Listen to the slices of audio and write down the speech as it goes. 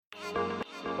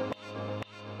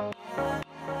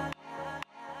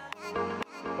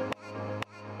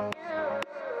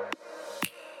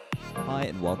Hi,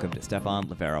 and welcome to Stefan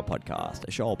Livera Podcast,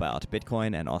 a show about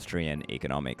Bitcoin and Austrian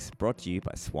economics, brought to you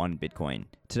by Swan Bitcoin.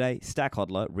 Today, Stack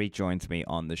Hodler rejoins me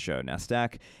on the show. Now,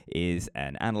 Stack is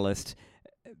an analyst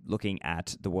looking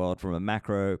at the world from a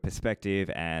macro perspective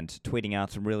and tweeting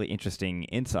out some really interesting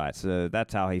insights. So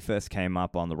that's how he first came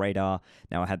up on the radar.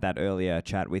 Now, I had that earlier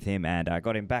chat with him, and I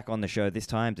got him back on the show this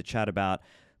time to chat about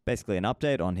basically an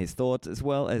update on his thoughts, as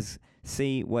well as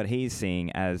see what he's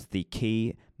seeing as the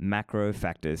key macro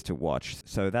factors to watch.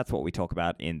 So that's what we talk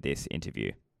about in this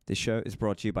interview. This show is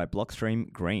brought to you by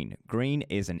Blockstream Green. Green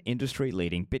is an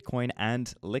industry-leading Bitcoin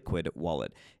and Liquid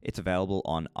wallet. It's available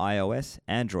on iOS,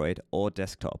 Android, or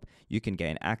desktop. You can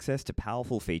gain access to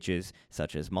powerful features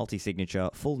such as multi-signature,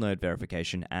 full node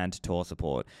verification, and Tor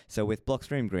support. So with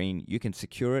Blockstream Green, you can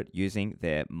secure it using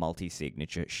their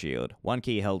multi-signature shield. One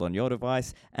key held on your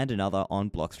device and another on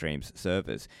Blockstream's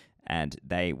servers. And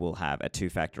they will have a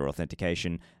two-factor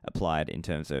authentication applied in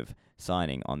terms of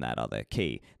signing on that other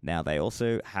key. Now, they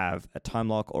also have a time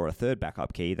lock or a third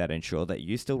backup key that ensure that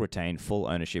you still retain full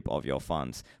ownership of your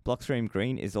funds. Blockstream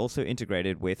Green is also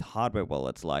integrated with hardware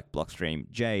wallets like Blockstream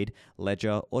Jade,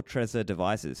 Ledger, or Trezor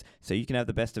devices, so you can have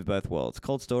the best of both worlds,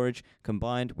 cold storage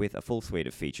combined with a full suite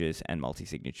of features and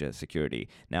multi-signature security.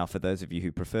 Now, for those of you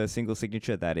who prefer single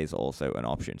signature, that is also an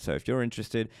option. So if you're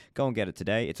interested, go and get it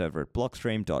today. It's over at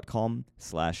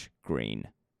blockstream.com/green.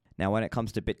 Now, when it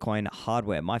comes to Bitcoin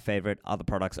hardware, my favorite are the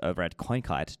products over at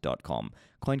CoinKite.com.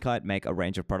 CoinKite make a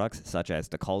range of products such as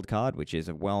the Coldcard, which is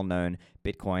a well-known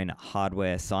Bitcoin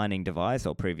hardware signing device,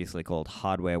 or previously called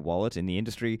hardware wallet in the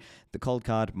industry. The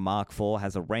Coldcard Mark IV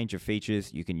has a range of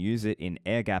features. You can use it in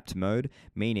air-gapped mode,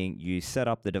 meaning you set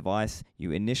up the device, you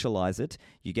initialize it,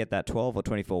 you get that 12 or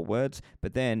 24 words,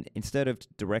 but then instead of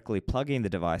directly plugging the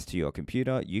device to your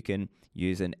computer, you can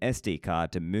use an SD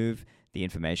card to move the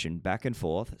information back and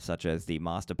forth, such as the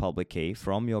master public key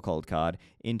from your cold card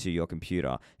into your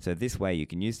computer. So this way you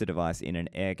can use the device in an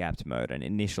air-gapped mode and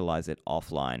initialize it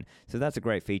offline. So that's a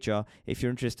great feature. If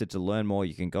you're interested to learn more,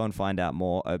 you can go and find out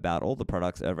more about all the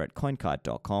products over at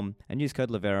coinkite.com and use code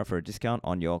Livera for a discount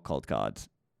on your cold cards.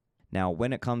 Now,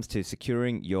 when it comes to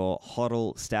securing your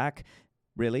HODL stack,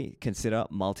 really consider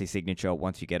multi-signature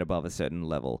once you get above a certain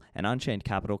level, and Unchained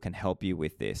Capital can help you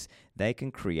with this. They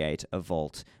can create a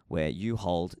vault where you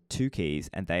hold two keys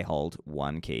and they hold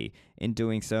one key. In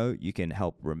doing so, you can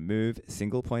help remove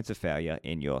single points of failure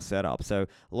in your setup. So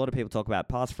a lot of people talk about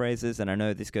passphrases, and I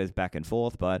know this goes back and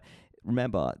forth, but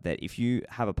remember that if you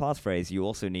have a passphrase, you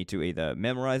also need to either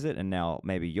memorize it, and now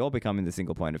maybe you're becoming the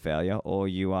single point of failure, or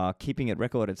you are keeping it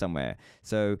recorded somewhere.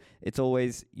 So it's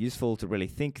always useful to really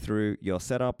think through your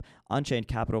setup. Unchained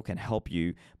Capital can help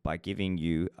you by giving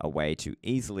you a way to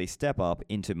easily step up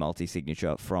into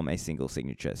multi-signature from a single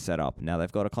signature setup. Now,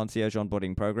 they've got a concierge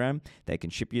onboarding program. They can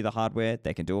ship you the hardware.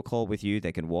 They can do a call with you.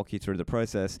 They can walk you through the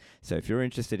process. So if you're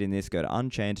interested in this, go to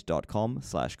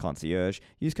unchained.com/concierge.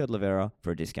 Use code Livera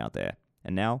for a discount there.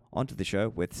 And now, onto the show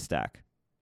with Stack.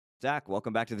 Stack,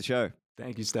 welcome back to the show.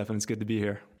 Thank you, Stefan. It's good to be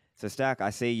here. So Stack, I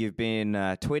see you've been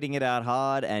tweeting it out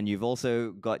hard, and you've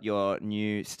also got your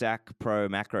new Stack Pro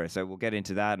macro. So we'll get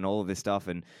into that and all of this stuff,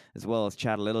 and as well as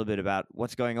chat a little bit about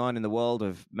what's going on in the world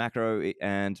of macro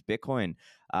and Bitcoin.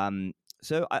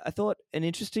 So I thought an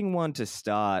interesting one to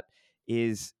start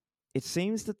is, it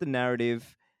seems that the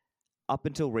narrative up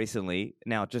until recently,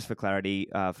 now just for clarity,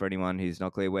 for anyone who's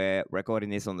not clear, we're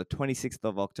recording this on the 26th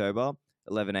of October,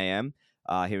 11 a.m.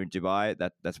 Here in Dubai.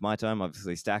 That's my time,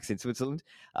 obviously Stack's in Switzerland.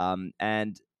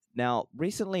 And now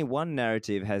recently one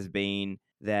narrative has been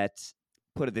that,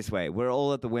 put it this way, we're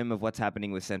all at the whim of what's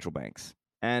happening with central banks.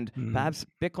 And perhaps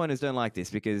Bitcoiners don't like this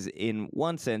because in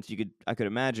one sense, I could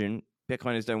imagine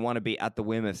Bitcoiners don't want to be at the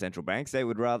whim of central banks. They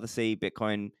would rather see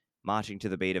Bitcoin marching to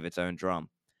the beat of its own drum.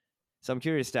 So I'm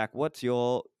curious, Stack, what's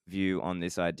your view on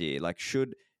this idea? Like,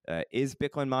 is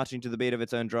Bitcoin marching to the beat of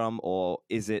its own drum, or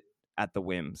is it at the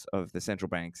whims of the central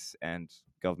banks and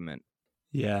government?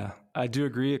 Yeah, I do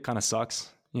agree. It kind of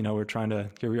sucks. You know,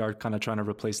 here we are kind of trying to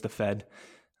replace the Fed,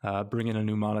 bring in a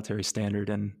new monetary standard,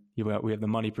 and we have the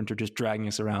money printer just dragging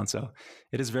us around. So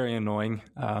it is very annoying,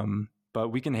 but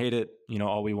we can hate it,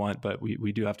 all we want, but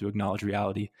we do have to acknowledge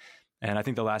reality. And I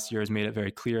think the last year has made it very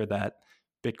clear that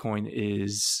Bitcoin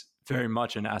is very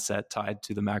much an asset tied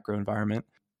to the macro environment.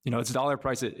 Its dollar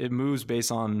price, it moves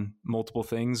based on multiple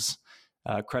things.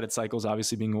 Credit cycles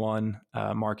obviously being one,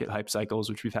 market hype cycles,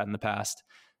 which we've had in the past.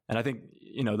 And I think,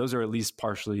 those are at least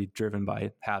partially driven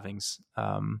by halvings.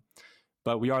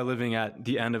 But we are living at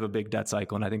the end of a big debt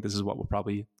cycle. And I think this is what we'll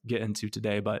probably get into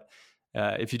today. But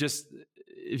if you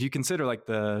consider like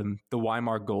the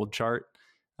Weimar gold chart,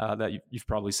 that you've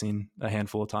probably seen a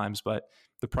handful of times. But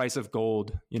the price of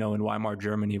gold, in Weimar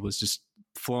Germany was just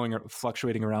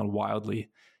fluctuating around wildly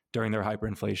during their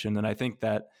hyperinflation. And I think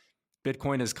that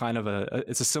Bitcoin is kind of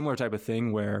it's a similar type of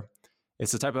thing where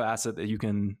it's the type of asset that you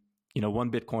can,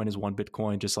 one Bitcoin is one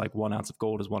Bitcoin, just like 1 ounce of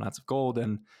gold is 1 ounce of gold.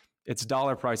 And its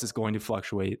dollar price is going to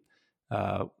fluctuate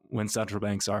when central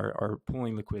banks are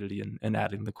pulling liquidity and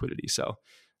adding liquidity. So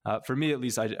for me, at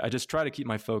least, I just try to keep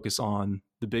my focus on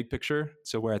the big picture.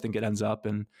 So where I think it ends up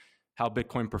and how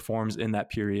Bitcoin performs in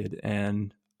that period.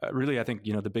 And really, I think,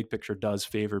 the big picture does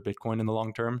favor Bitcoin in the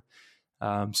long term.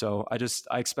 So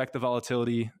I expect the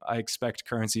volatility. I expect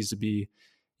currencies to be,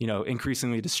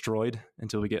 increasingly destroyed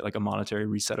until we get like a monetary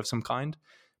reset of some kind.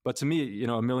 But to me,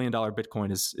 $1 million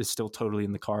Bitcoin is still totally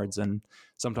in the cards, and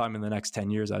sometime in the next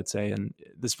 10 years, I'd say. And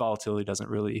this volatility doesn't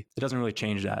really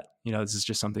change that. This is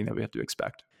just something that we have to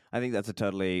expect. I think that's a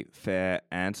totally fair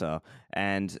answer.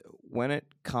 And when it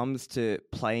comes to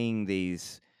playing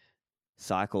these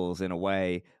cycles in a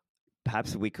way,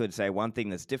 perhaps we could say one thing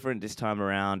that's different this time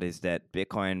around is that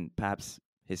Bitcoin, perhaps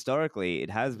historically, it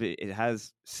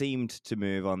has seemed to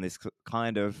move on this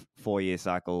kind of 4-year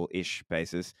cycle-ish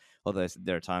basis, although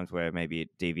there are times where maybe it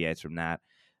deviates from that.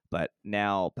 But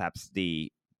now perhaps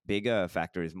the bigger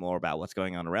factor is more about what's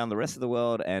going on around the rest of the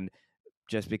world. And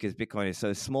just because Bitcoin is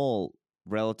so small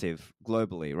relative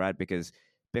globally, right? Because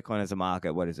Bitcoin as a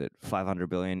market, what is it, 500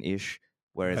 billion-ish,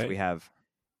 whereas right. We have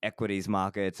equities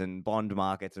markets and bond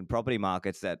markets and property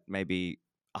markets that maybe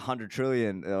 100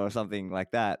 trillion or something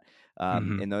like that,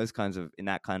 in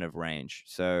that kind of range.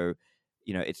 So,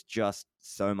 it's just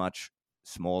so much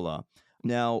smaller.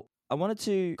 Now, I wanted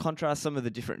to contrast some of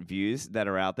the different views that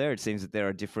are out there. It seems that there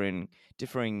are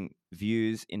differing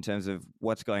views in terms of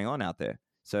what's going on out there.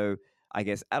 So I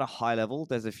guess at a high level,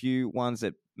 there's a few ones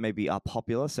that maybe are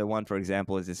popular. So one, for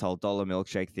example, is this whole dollar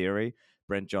milkshake theory.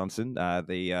 Brent Johnson,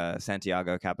 the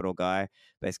Santiago Capital guy,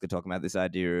 basically talking about this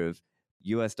idea of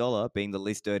US dollar being the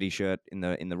least dirty shirt in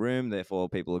the room. Therefore,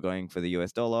 people are going for the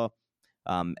US dollar.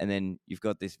 And then you've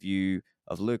got this view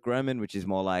of Luke Gromen, which is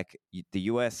more like the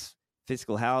US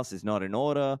fiscal house is not in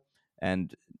order,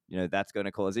 and that's going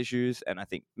to cause issues. And I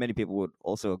think many people would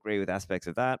also agree with aspects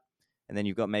of that. And then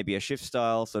you've got maybe a shift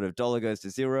style, sort of dollar goes to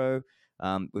zero.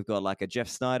 We've got like a Jeff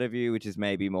Snyder view, which is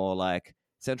maybe more like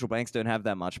central banks don't have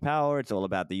that much power. It's all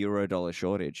about the euro dollar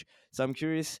shortage. So I'm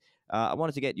curious, I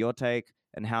wanted to get your take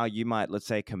and how you might, let's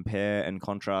say, compare and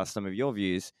contrast some of your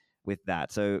views with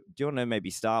that. So do you want to maybe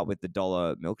start with the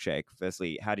dollar milkshake?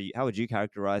 Firstly, how would you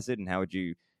characterize it, and how would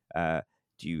you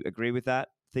do you agree with that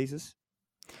thesis?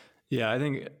 Yeah, I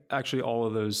think actually all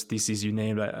of those theses you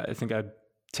named, I think I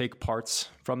take parts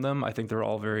from them. I think they're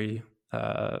all very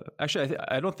actually,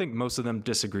 I don't think most of them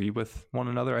disagree with one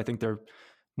another. I think they're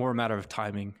more a matter of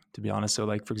timing, to be honest. So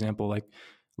like, for example, like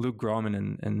Luke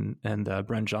Gromen and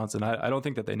Brent Johnson, I don't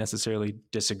think that they necessarily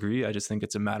disagree. I just think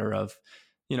it's a matter of,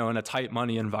 in a tight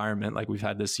money environment like we've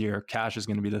had this year, cash is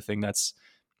going to be the thing that's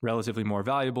relatively more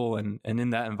valuable. And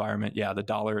in that environment, yeah, the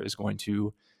dollar is going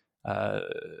to,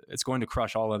 it's going to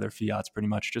crush all other fiats pretty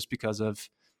much, just because of,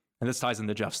 and this ties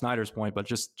into Jeff Snyder's point, but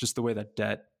just the way that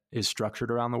debt is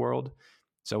structured around the world.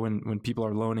 So when people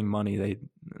are loaning money,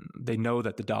 they know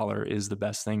that the dollar is the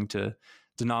best thing to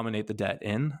denominate the debt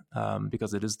in,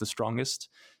 because it is the strongest.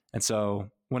 And so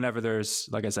whenever there's,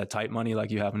 like I said, tight money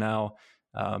like you have now,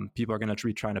 people are going to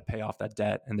be trying to pay off that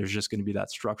debt, and there's just going to be that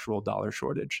structural dollar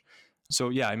shortage. So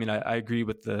yeah, I mean, I agree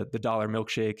with the dollar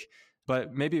milkshake,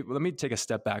 but maybe let me take a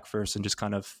step back first and just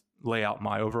kind of lay out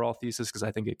my overall thesis, because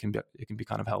I think it can be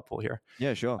kind of helpful here.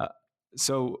 Yeah, sure.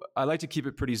 So I like to keep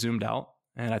it pretty zoomed out,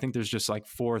 and I think there's just like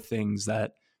 4 things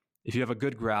that, if you have a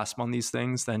good grasp on these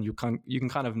things, then you can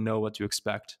kind of know what to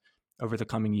expect over the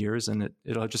coming years, and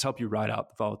it'll just help you ride out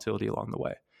the volatility along the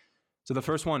way. So the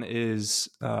first one is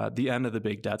the end of the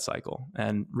big debt cycle,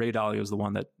 and Ray Dalio is the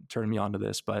one that turned me onto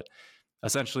this. But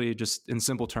essentially, just in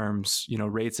simple terms,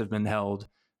 rates have been held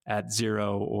at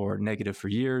 0 or negative for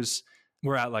years.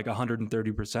 We're at like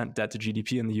 130% debt to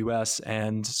GDP in the US.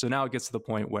 And so now it gets to the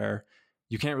point where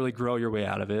you can't really grow your way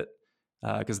out of it,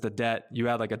 because the debt, you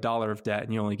add like $1 of debt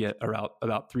and you only get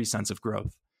about 3 cents of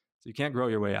growth. So you can't grow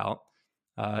your way out.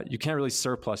 You can't really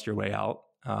surplus your way out.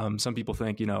 Some people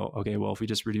think, okay, well, if we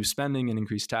just reduce spending and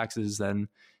increase taxes, then,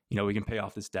 we can pay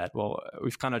off this debt. Well,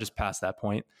 we've kind of just passed that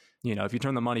point. If you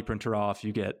turn the money printer off,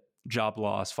 you get job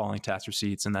loss, falling tax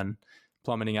receipts, and then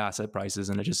plummeting asset prices.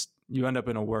 And you end up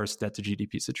in a worse debt to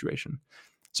GDP situation.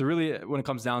 So really, when it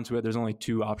comes down to it, there's only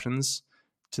 2 options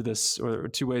to this, or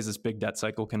 2 ways this big debt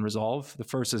cycle can resolve. The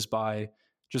first is by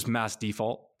just mass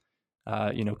default.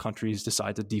 Countries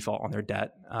decide to default on their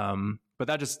debt.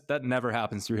 But that never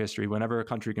happens through history. Whenever a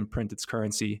country can print its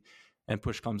currency and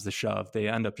push comes to shove, they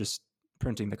end up just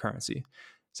printing the currency.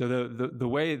 So the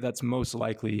way that's most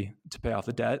likely to pay off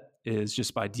the debt is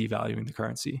just by devaluing the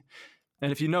currency.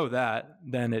 And if you know that,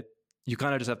 then you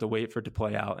kind of just have to wait for it to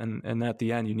play out. And at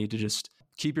the end, you need to just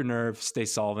keep your nerve, stay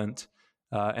solvent,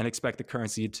 and expect the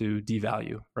currency to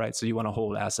devalue, right? So you want to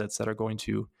hold assets that are going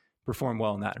to perform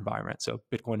well in that environment. So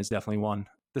Bitcoin is definitely one.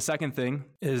 The second thing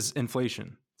is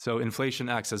inflation. So inflation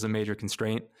acts as a major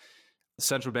constraint.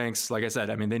 Central banks, like I said,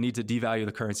 I mean, they need to devalue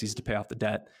the currencies to pay off the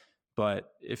debt.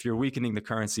 But if you're weakening the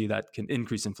currency, that can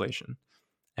increase inflation.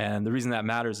 And the reason that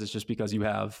matters is just because you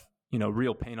have,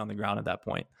 real pain on the ground at that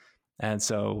point. And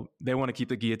so they want to keep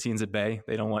the guillotines at bay.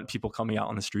 They don't want people coming out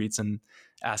on the streets and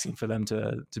asking for them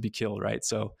to be killed, right?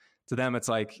 So to them, it's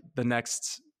like the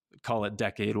next, call it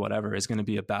decade, whatever, is going to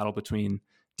be a battle between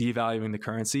devaluing the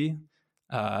currency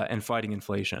and fighting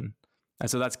inflation. And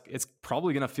so it's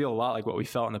probably going to feel a lot like what we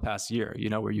felt in the past year,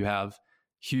 where you have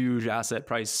huge asset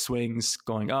price swings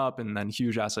going up and then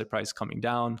huge asset price coming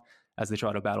down as they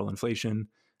try to battle inflation.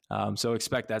 So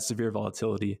expect that severe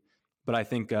volatility. But I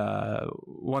think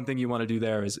one thing you want to do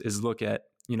there is look at,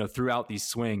 throughout these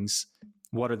swings,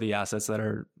 what are the assets that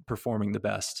are performing the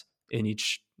best in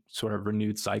each sort of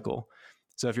renewed cycle.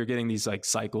 So if you're getting these like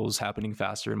cycles happening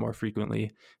faster and more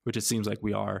frequently, which it seems like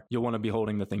we are, you'll want to be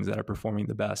holding the things that are performing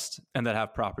the best and that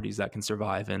have properties that can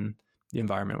survive in the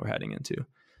environment we're heading into.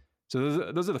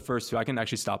 So those are the first two. I can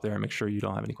actually stop there and make sure you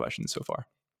don't have any questions so far.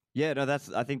 Yeah, no,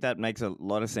 I think that makes a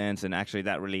lot of sense, and actually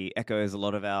that really echoes a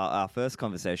lot of our first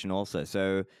conversation also.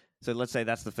 So let's say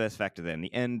that's the first factor then,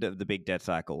 the end of the big debt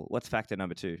cycle. What's factor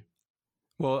number two?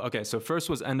 Well, okay, so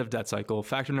first was end of debt cycle.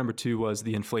 Factor number two was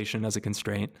the inflation as a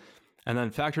constraint. And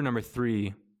then factor number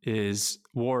three is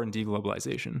war and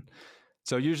deglobalization.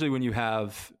 So usually when you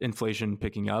have inflation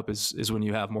picking up is when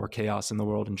you have more chaos in the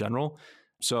world in general.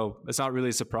 So it's not really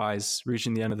a surprise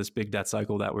reaching the end of this big debt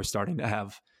cycle that we're starting to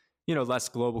have less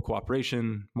global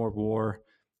cooperation, more war,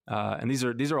 and these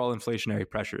are all inflationary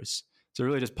pressures. So it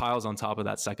really just piles on top of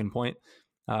that second point,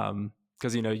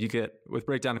 because you get with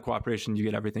breakdown of cooperation, you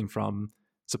get everything from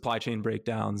supply chain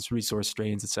breakdowns, resource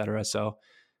strains, et cetera. So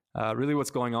really,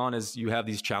 what's going on is you have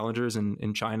these challengers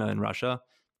in China and Russia,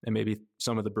 and maybe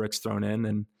some of the BRICS thrown in,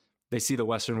 and they see the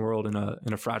Western world in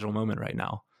a fragile moment right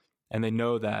now, and they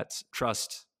know that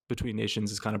trust between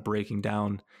nations is kind of breaking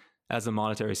down as the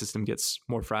monetary system gets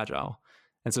more fragile.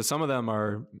 And so some of them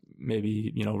are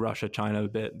maybe, Russia, China a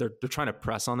bit, they're trying to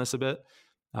press on this a bit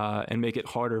and make it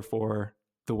harder for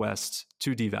the West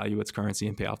to devalue its currency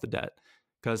and pay off the debt.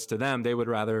 Because to them, they would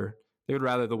rather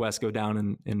the West go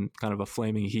down in kind of a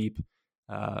flaming heap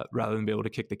rather than be able to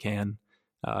kick the can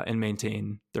and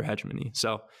maintain their hegemony.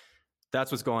 So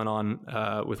that's what's going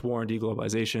on with war and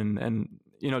deglobalization. And,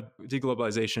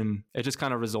 deglobalization, it just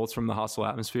kind of results from the hostile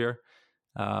atmosphere.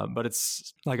 But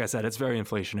it's, like I said, it's very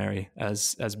inflationary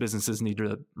as businesses need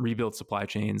to rebuild supply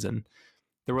chains, and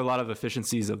there were a lot of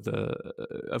efficiencies of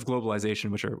globalization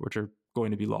which are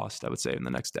going to be lost, I would say, in the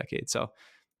next decade. So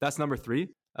that's number three.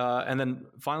 And then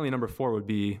finally, number four would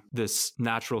be this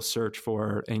natural search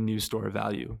for a new store of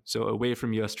value. So away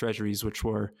from U.S. Treasuries, which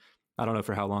were, I don't know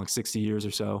for how long, 60 years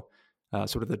or so,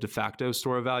 sort of the de facto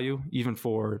store of value, even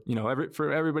for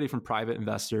for everybody from private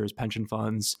investors, pension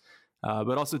funds.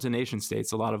 But also to nation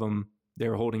states. A lot of them, they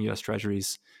were holding U.S.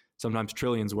 Treasuries, sometimes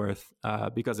trillions worth,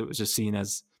 because it was just seen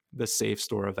as the safe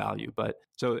store of value. But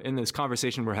so in this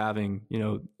conversation we're having,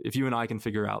 if you and I can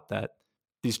figure out that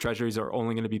these treasuries are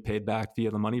only going to be paid back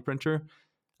via the money printer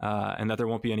and that there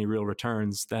won't be any real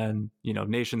returns, then,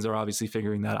 nations are obviously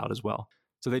figuring that out as well.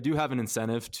 So they do have an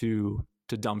incentive to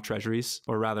dump treasuries,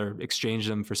 or rather exchange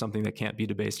them for something that can't be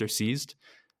debased or seized.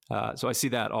 So I see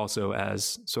that also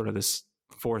as sort of this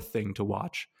fourth thing to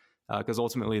watch, because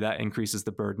ultimately that increases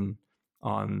the burden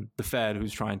on the Fed,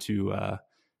 who's trying to,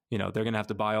 they're going to have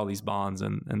to buy all these bonds,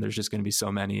 and there's just going to be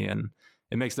so many, and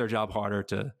it makes their job harder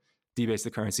to debase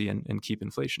the currency and keep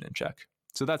inflation in check.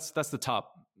 So that's the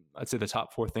top, I'd say the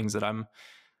top four things that I'm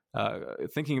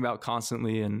thinking about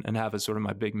constantly and have as sort of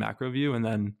my big macro view. And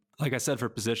then, like I said, for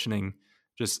positioning,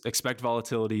 just expect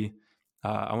volatility.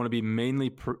 I want to be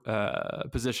mainly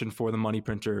positioned for the money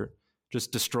printer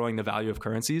just destroying the value of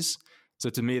currencies. So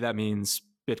to me, that means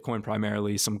Bitcoin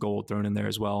primarily, some gold thrown in there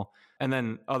as well. And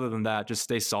then other than that, just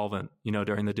stay solvent,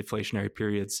 during the deflationary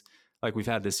periods like we've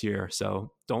had this year.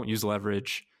 So don't use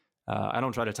leverage. I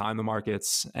don't try to time the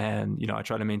markets, and, I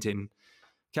try to maintain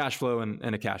cash flow and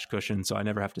a cash cushion, so I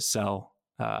never have to sell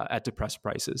at depressed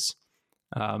prices.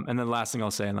 And then the last thing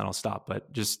I'll say, and then I'll stop,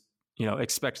 but just,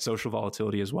 expect social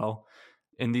volatility as well.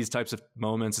 In these types of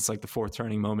moments, it's like the fourth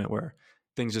turning moment where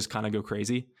things just kind of go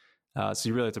crazy. So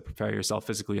you really have to prepare yourself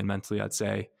physically and mentally, I'd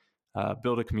say.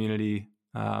 Build a community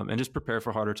and just prepare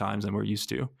for harder times than we're used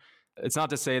to. It's not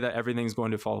to say that everything's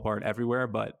going to fall apart everywhere,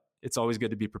 but it's always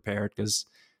good to be prepared because,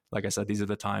 like I said, these are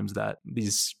the times that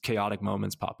these chaotic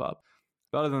moments pop up.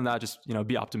 But other than that, just,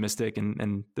 be optimistic.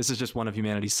 And this is just one of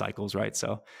humanity's cycles, right?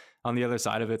 So on the other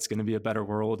side of it, it's going to be a better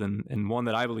world, and one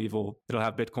that I believe it'll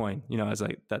have Bitcoin, as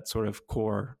like that sort of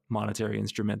core monetary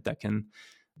instrument that can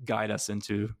guide us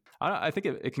into, I think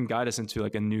it can guide us into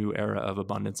like a new era of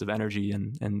abundance of energy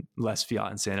and less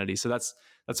fiat insanity. So that's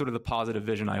sort of the positive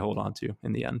vision I hold on to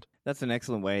in the end. That's an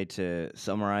excellent way to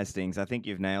summarize things. I think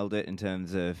you've nailed it in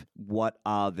terms of what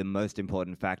are the most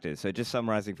important factors. So just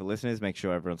summarizing for listeners, make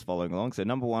sure everyone's following along. So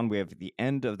number one, we have the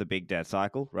end of the big debt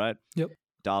cycle, right? Yep.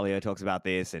 Dalio talks about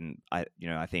this, and I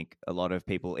think a lot of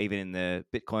people, even in the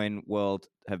Bitcoin world,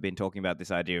 have been talking about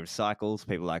this idea of cycles.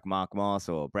 People like Mark Moss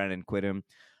or Brandon Quittem.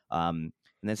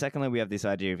 And then secondly, we have this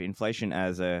idea of inflation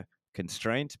as a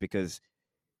constraint because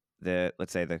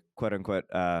let's say the quote unquote,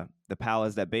 the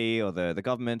powers that be or the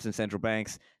governments and central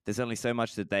banks, there's only so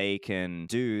much that they can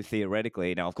do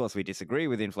theoretically. Now, of course, we disagree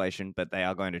with inflation, but they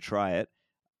are going to try it.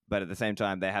 But at the same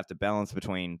time, they have to balance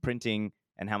between printing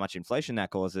and how much inflation that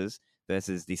causes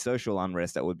versus the social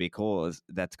unrest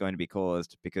that's going to be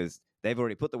caused because they've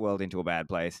already put the world into a bad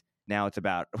place. Now it's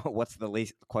about what's the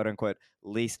least, quote unquote,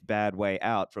 least bad way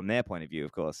out from their point of view,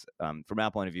 of course. From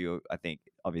our point of view, I think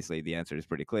obviously the answer is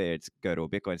pretty clear. It's go to a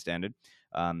Bitcoin standard.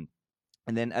 And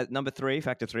then at number three,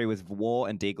 factor three was war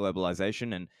and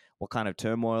deglobalization. And what kind of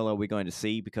turmoil are we going to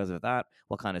see because of that?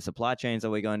 What kind of supply chains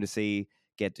are we going to see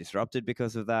get disrupted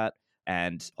because of that?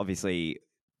 And obviously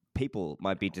people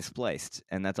might be displaced.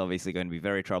 And that's obviously going to be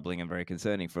very troubling and very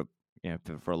concerning for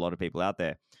a lot of people out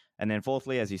there. And then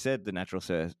fourthly, as you said, the natural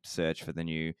search for the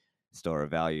new store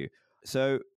of value.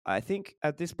 So I think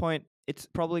at this point, it's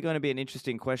probably going to be an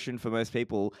interesting question for most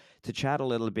people to chat a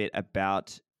little bit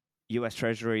about US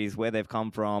treasuries, where they've come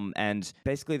from, and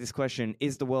basically this question,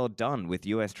 is the world done with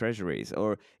US treasuries?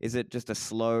 Or is it just a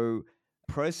slow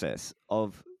process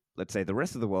of, let's say, the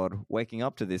rest of the world waking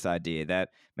up to this idea that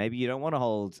maybe you don't want to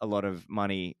hold a lot of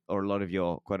money or a lot of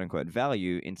your quote-unquote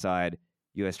value inside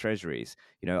US treasuries?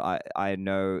 I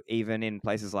know even in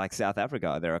places like South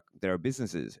Africa, there are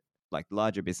businesses, like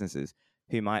larger businesses,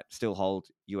 who might still hold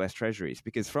US treasuries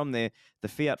because from the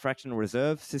fiat fractional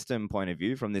reserve system point of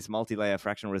view, from this multi-layer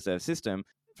fractional reserve system,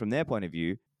 from their point of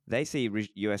view, they see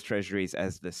US treasuries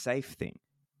as the safe thing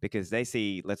because they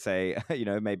see, let's say,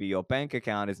 maybe your bank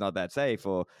account is not that safe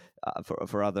or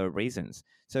for other reasons.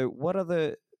 So what are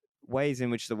the ways in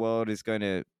which the world is going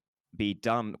to be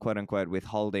done, quote unquote, with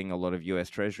holding a lot of US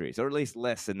treasuries, or at least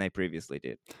less than they previously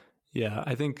did? Yeah,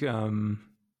 I think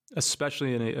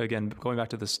especially again, going back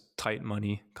to this tight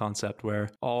money concept where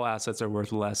all assets are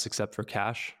worth less except for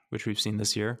cash, which we've seen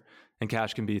this year. And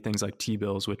cash can be things like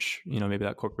T-bills, which, maybe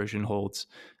that corporation holds,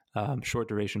 short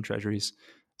duration treasuries.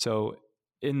 So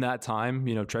in that time,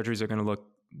 treasuries are going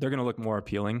to look more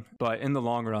appealing. But in the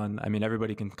long run, I mean,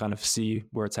 everybody can kind of see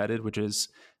where it's headed, which is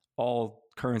all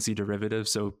currency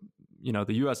derivatives. So,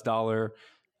 the US dollar,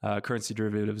 currency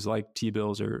derivatives like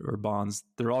T-bills or bonds,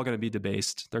 they're all going to be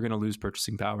debased. They're going to lose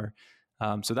purchasing power.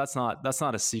 So that's not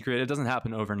a secret. It doesn't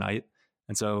happen overnight.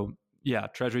 And so, yeah,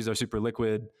 treasuries are super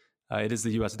liquid. It is the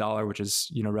US dollar, which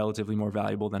is, relatively more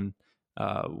valuable than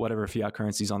whatever fiat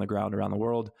currencies on the ground around the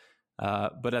world.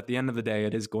 But at the end of the day,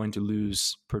 it is going to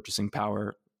lose purchasing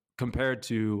power compared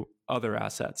to other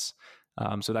assets.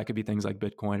 So that could be things like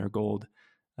Bitcoin or gold.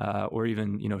 Or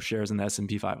even, shares in the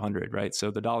S&P 500, right?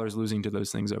 So the dollar is losing to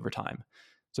those things over time.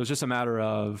 So it's just a matter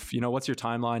of, what's your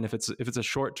timeline? If it's a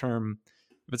short term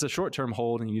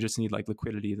hold and you just need like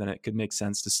liquidity, then it could make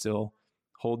sense to still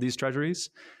hold these treasuries.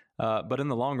 But in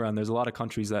the long run, there's a lot of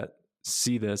countries that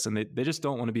see this and they just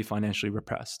don't want to be financially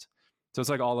repressed. So it's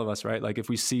like all of us, right? Like if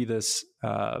we see this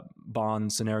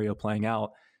bond scenario playing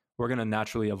out, we're going to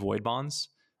naturally avoid bonds.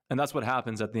 And that's what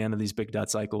happens at the end of these big debt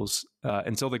cycles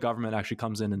until the government actually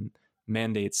comes in and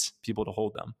mandates people to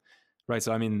hold them, right?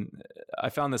 So, I mean, I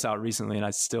found this out recently and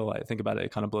I think about it,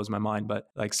 it kind of blows my mind, but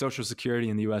like Social Security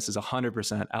in the US is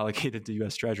 100% allocated to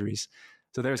US treasuries.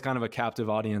 So there's kind of a captive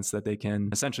audience that they can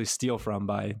essentially steal from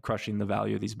by crushing the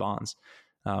value of these bonds,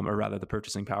 or rather the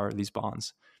purchasing power of these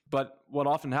bonds. But what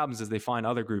often happens is they find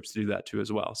other groups to do that too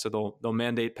as well. So they'll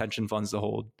mandate pension funds to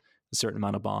hold a certain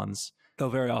amount of bonds. They'll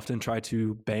very often try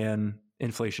to ban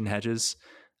inflation hedges.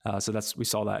 So we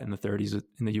saw that in the 30s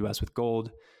in the US with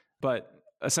gold. But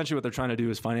essentially what they're trying to do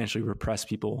is financially repress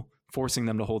people, forcing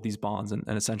them to hold these bonds and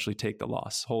essentially take the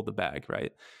loss, hold the bag,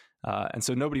 right? And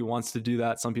so nobody wants to do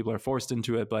that. Some people are forced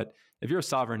into it. But if you're a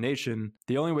sovereign nation,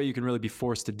 the only way you can really be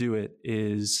forced to do it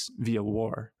is via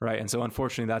war, right? And so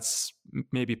unfortunately, that's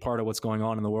maybe part of what's going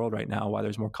on in the world right now, why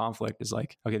there's more conflict is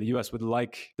like, okay, the US would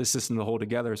like the system to hold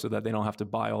together so that they don't have to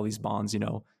buy all these bonds,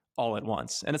 all at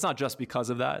once. And it's not just because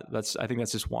of that. I think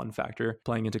that's just one factor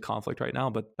playing into conflict right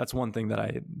now, but that's one thing that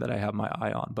I have my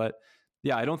eye on. But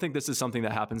yeah, I don't think this is something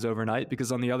that happens overnight,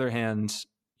 because on the other hand,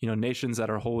 nations that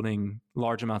are holding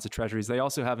large amounts of treasuries, they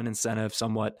also have an incentive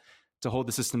somewhat to hold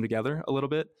the system together a little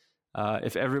bit.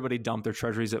 If everybody dumped their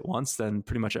treasuries at once, then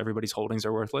pretty much everybody's holdings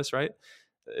are worthless, right?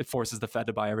 It forces the Fed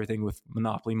to buy everything with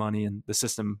monopoly money, and the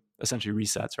system essentially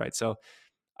resets, right? So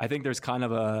I think there's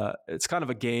it's kind of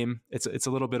a game. It's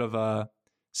a little bit of a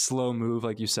slow move,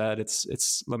 like you said.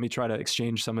 It's let me try to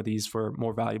exchange some of these for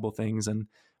more valuable things. And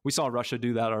we saw Russia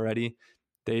do that already.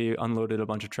 They unloaded a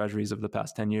bunch of treasuries over the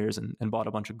past 10 years and bought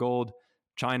a bunch of gold.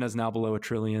 China's now below $1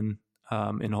 trillion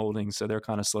in holdings, so they're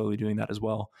kind of slowly doing that as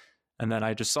well. And then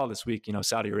I just saw this week,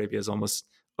 Saudi Arabia is almost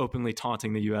openly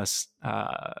taunting the U.S.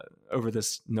 Over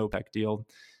this NOPEC deal,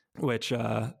 which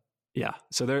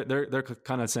so they're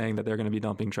kind of saying that they're going to be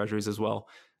dumping treasuries as well.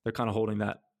 They're kind of holding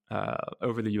that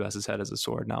over the U.S.'s head as a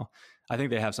sword. Now, I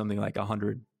think they have something like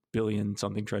 100 billion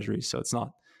something treasuries, so it's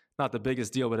not the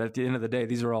biggest deal. But at the end of the day,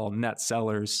 these are all net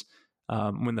sellers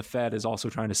when the Fed is also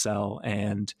trying to sell,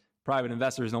 and private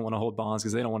investors don't want to hold bonds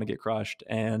because they don't want to get crushed.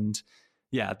 And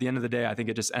yeah, at the end of the day, I think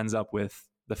it just ends up with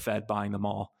the Fed buying them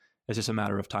all. It's just a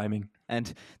matter of timing.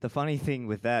 And the funny thing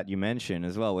with that you mentioned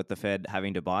as well, with the Fed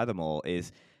having to buy them all,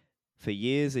 is for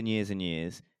years and years and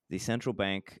years, the central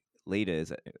bank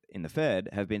leaders in the Fed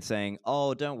have been saying,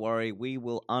 oh, don't worry, we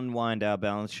will unwind our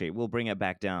balance sheet. We'll bring it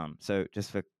back down. So just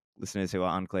for listeners who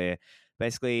are unclear,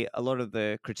 basically a lot of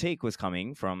the critique was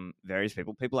coming from various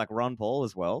people like Ron Paul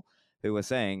as well, who were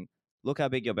saying, look how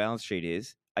big your balance sheet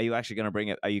is. Are you actually going to bring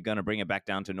it? Are you going to bring it back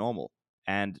down to normal?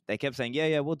 And they kept saying,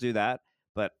 yeah, we'll do that.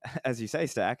 But as you say,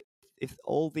 Stack, if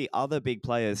all the other big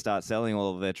players start selling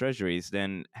all of their treasuries,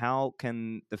 then how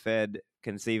can the Fed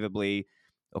conceivably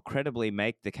or credibly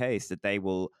make the case that they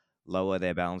will lower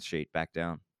their balance sheet back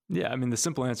down? Yeah, I mean, the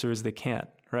simple answer is they can't,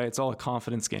 right? It's all a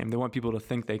confidence game. They want people to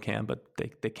think they can, but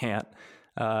they can't.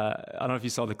 I don't know if you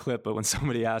saw the clip, but when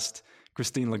somebody asked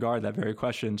Christine Lagarde that very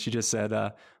question, she just said,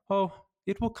 oh,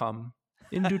 it will come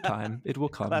in due time. It will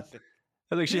come. Classic.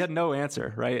 Like, she had no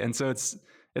answer, right? And so it's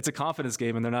a confidence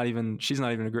game, and she's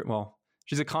not even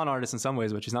she's a con artist in some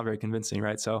ways, but she's not very convincing,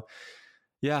 right? So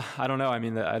yeah, I don't know. I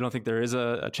mean, I don't think there is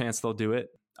a chance they'll do it.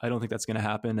 I don't think that's going to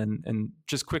happen. And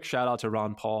just quick shout out to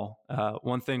Ron Paul.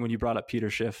 One thing when you brought up Peter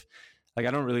Schiff, like,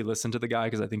 I don't really listen to the guy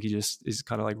because I think he just is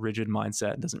kind of like rigid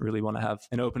mindset and doesn't really want to have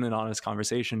an open and honest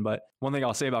conversation. But one thing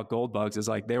I'll say about gold bugs is,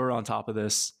 like, they were on top of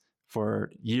this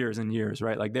for years and years,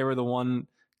 right? Like, they were the one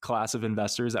class of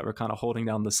investors that were kind of holding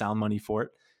down the sound money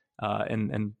fort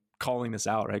and calling this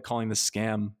out, right? Calling this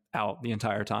scam out the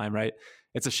entire time, right?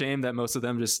 It's a shame that most of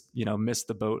them just, missed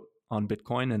the boat on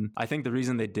Bitcoin. And I think the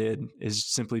reason they did is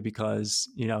simply because,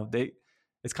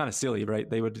 it's kind of silly, right?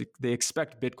 They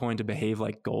expect Bitcoin to behave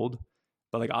like gold,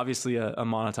 but like, obviously a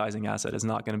monetizing asset is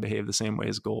not going to behave the same way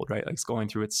as gold, right? Like, it's going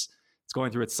through its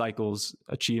cycles,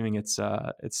 achieving its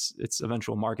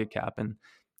eventual market cap. And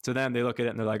to them, they look at it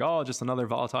and they're like, oh, just another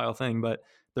volatile thing, but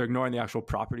they're ignoring the actual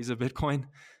properties of Bitcoin,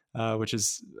 which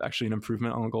is actually an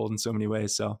improvement on gold in so many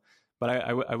ways. So, but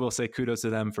I will say kudos to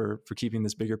them for keeping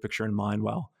this bigger picture in mind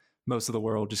while most of the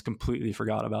world just completely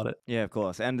forgot about it. Yeah, of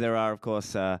course. And there are, of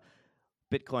course,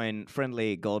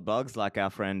 Bitcoin-friendly gold bugs like our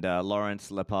friend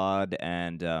Lawrence Lepard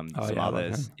and some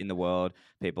others in the world.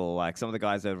 People like some of the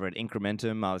guys over at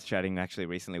Incrementum. I was chatting actually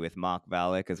recently with Mark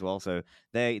Valek as well. So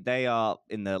they are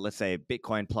in the, let's say,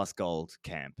 Bitcoin plus gold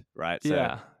camp, right? So,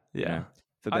 yeah.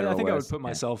 I think I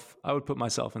would put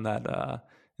myself in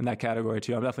that category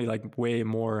too. I'm definitely like way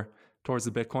more towards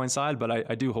the Bitcoin side, but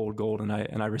I do hold gold and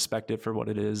I respect it for what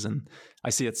it is, and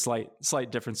I see its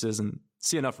slight differences and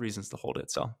see enough reasons to hold it.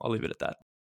 So I'll leave it at that.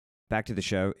 Back to the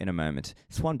show in a moment.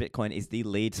 Swan Bitcoin is the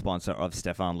lead sponsor of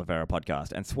Stephan Livera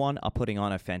podcast, and Swan are putting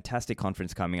on a fantastic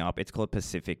conference coming up. It's called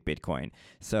Pacific Bitcoin.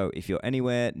 So if you're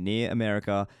anywhere near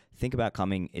America, think about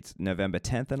coming. It's November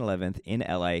 10th and 11th in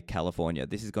LA, California.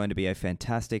 This is going to be a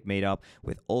fantastic meetup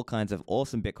with all kinds of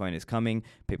awesome Bitcoiners coming.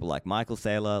 People like Michael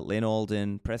Saylor, Lynn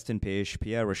Alden, Preston Pish,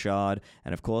 Pierre Rochard,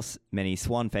 and of course, many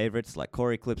Swan favorites like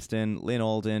Corey Clipston, Lynn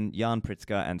Alden, Jan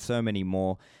Pritzker, and so many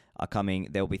more are coming.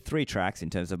 There will be 3 tracks in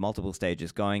terms of multiple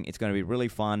stages going. It's going to be really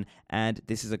fun, and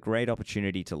this is a great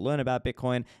opportunity to learn about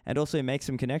Bitcoin and also make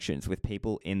some connections with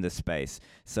people in the space.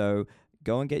 So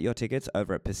go and get your tickets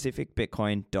over at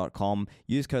pacificbitcoin.com.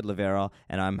 Use code Livera,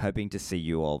 and I'm hoping to see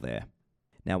you all there.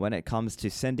 Now, when it comes to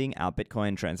sending our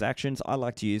Bitcoin transactions, I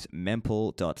like to use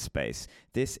mempool.space.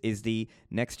 This is the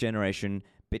next generation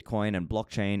Bitcoin and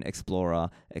blockchain explorer,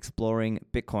 exploring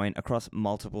Bitcoin across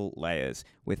multiple layers.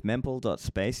 With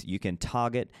mempool.space, you can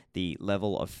target the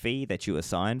level of fee that you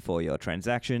assign for your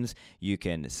transactions. You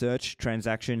can search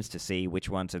transactions to see which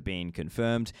ones have been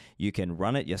confirmed. You can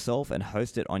run it yourself and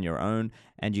host it on your own.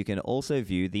 And you can also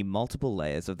view the multiple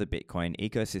layers of the Bitcoin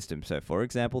ecosystem. So, for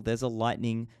example, there's a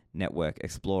Lightning Network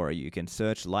Explorer. You can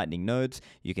search Lightning nodes.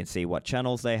 You can see what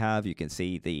channels they have. You can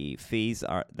see the fees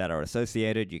that are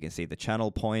associated. You can see the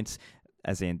channel points,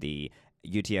 as in the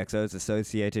UTXOs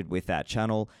associated with that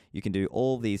channel. You can do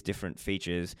all these different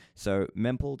features. So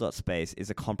mempool.space is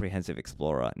a comprehensive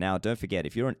explorer. Now, don't forget,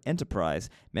 if you're an enterprise,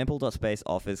 mempool.space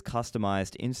offers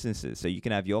customized instances. So you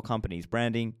can have your company's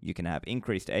branding, you can have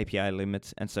increased API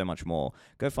limits, and so much more.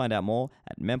 Go find out more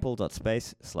at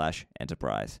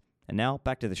mempool.space/enterprise. And now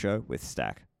back to the show with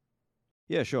Stack.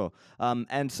 Yeah, sure.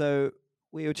 And so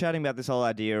we were chatting about this whole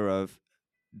idea of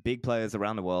big players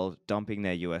around the world dumping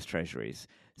their US treasuries.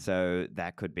 So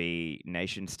that could be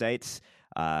nation states,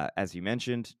 as you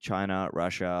mentioned, China,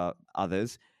 Russia,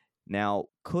 others. Now,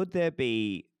 could there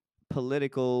be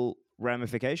political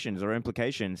ramifications or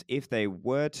implications if they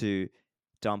were to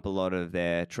dump a lot of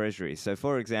their treasuries? So,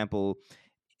 for example,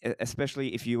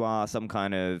 especially if you are some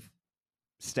kind of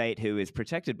state who is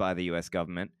protected by the US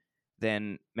government,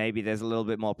 then maybe there's a little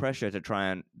bit more pressure to try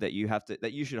and that you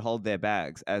should hold their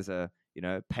bags as a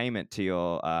payment to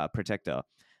your protector.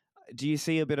 Do you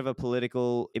see a bit of a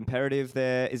political imperative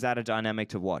there? Is that a dynamic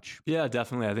to watch? Yeah,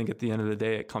 definitely. I think at the end of the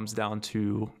day, it comes down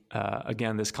to,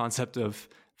 again, this concept of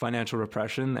financial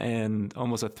repression and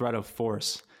almost a threat of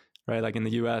force, right? Like in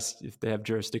the US, if they have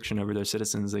jurisdiction over their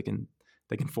citizens, they can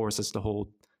force us to hold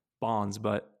bonds.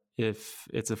 But if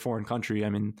it's a foreign country, I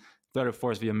mean, threat of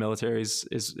force via militaries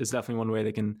is definitely one way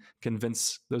they can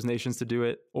convince those nations to do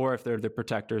it. Or if they're the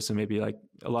protectors, so maybe like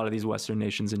a lot of these Western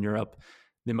nations in Europe,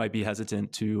 they might be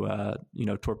hesitant to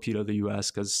torpedo the U.S.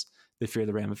 because they fear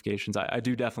the ramifications. I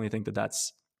do definitely think that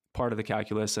that's part of the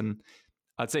calculus, and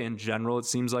I'd say in general, it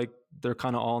seems like they're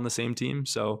kind of all on the same team.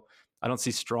 So I don't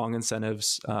see strong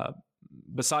incentives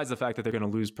besides the fact that they're going to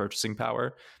lose purchasing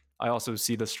power. I also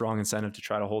see the strong incentive to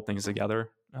try to hold things together.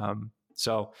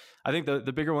 So I think the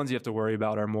bigger ones you have to worry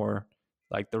about are more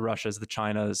like the Russias, the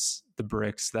Chinas, the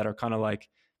BRICS that are kind of like,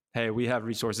 hey, we have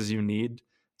resources you need,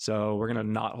 so we're going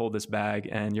to not hold this bag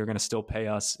and you're going to still pay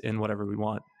us in whatever we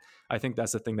want. I think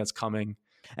that's the thing that's coming.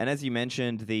 And as you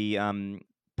mentioned, the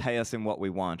pay us in what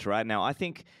we want, right? Now, I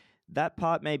think that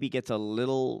part maybe gets a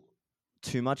little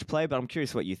too much play, but I'm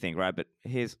curious what you think, right? But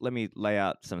let me lay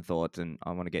out some thoughts and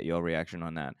I want to get your reaction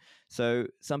on that. So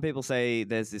some people say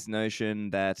there's this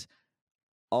notion that,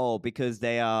 because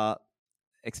they are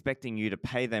expecting you to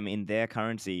pay them in their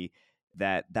currency,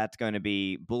 that's going to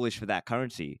be bullish for that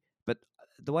currency. But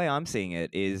the way I'm seeing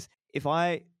it is if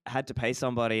I had to pay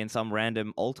somebody in some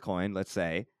random altcoin, let's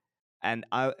say, and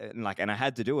I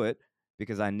had to do it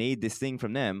because I need this thing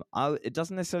from them, it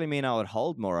doesn't necessarily mean I would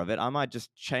hold more of it. I might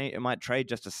just trade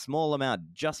just a small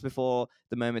amount just before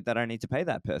the moment that I need to pay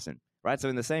that person, right? So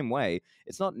in the same way,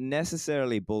 it's not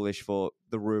necessarily bullish for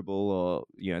the ruble or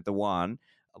the yuan.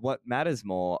 What matters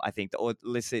more, I think, or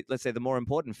let's say the more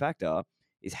important factor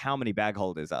is how many bag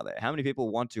holders are there? How many people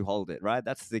want to hold it, right?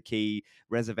 That's the key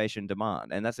reservation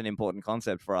demand. And that's an important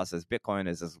concept for us as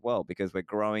Bitcoiners as well, because we're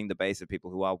growing the base of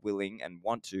people who are willing and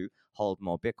want to hold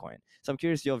more Bitcoin. So I'm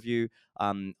curious your view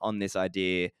on this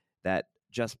idea that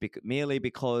just merely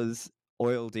because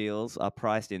oil deals are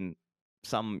priced in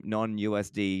some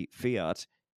non-USD fiat,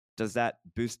 does that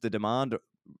boost the demand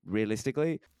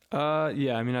realistically?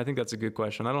 Yeah, I mean, I think that's a good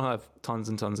question. I don't have tons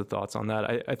and tons of thoughts on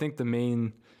that. I think the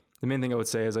main thing I would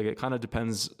say is like it kind of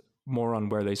depends more on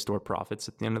where they store profits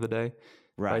at the end of the day,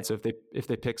 right? So if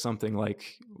they pick something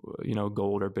like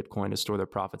gold or Bitcoin to store their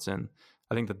profits in,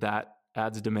 I think that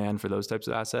adds demand for those types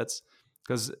of assets,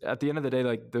 because at the end of the day,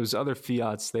 like those other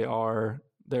fiats, they're all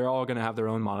going to have their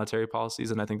own monetary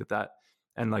policies, and I think that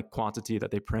and like quantity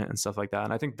that they print and stuff like that,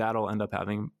 and I think that'll end up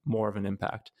having more of an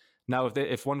impact. Now,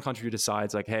 if one country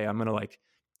decides like, hey, I'm going to like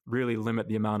really limit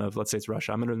the amount of, let's say it's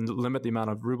Russia, I'm going to limit the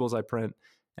amount of rubles I print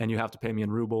and you have to pay me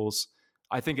in rubles,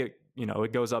 I think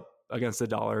it goes up against the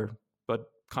dollar, but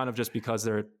kind of just because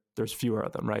there's fewer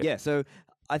of them, right? Yeah. So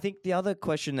I think the other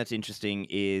question that's interesting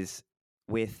is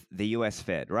with the US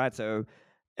Fed, right? So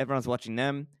everyone's watching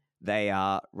them.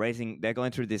 They're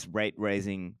going through this rate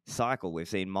raising cycle. We've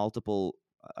seen multiple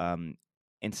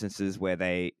instances where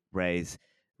they raise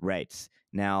rates.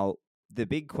 Now, the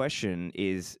big question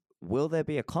is, will there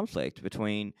be a conflict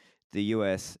between the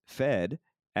US Fed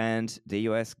and the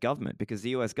US government, because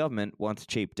the US government wants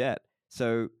cheap debt.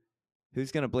 So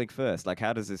who's going to blink first? Like,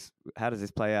 how does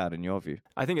this play out in your view?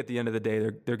 I think at the end of the day,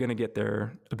 they're going to get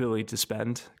their ability to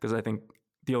spend, because I think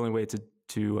the only way to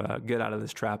get out of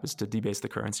this trap is to debase the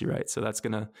currency, right? So that's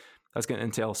gonna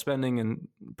entail spending and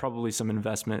probably some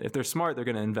investment. If they're smart, they're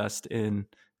going to invest in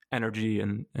energy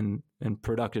and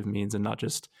productive means, and not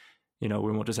just, we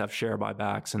won't just have share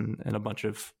buybacks and a bunch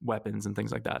of weapons and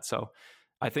things like that. So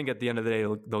I think at the end of the day,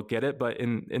 they'll get it. But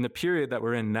in the period that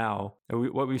we're in now,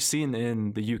 what we've seen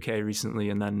in the UK recently,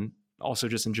 and then also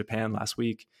just in Japan last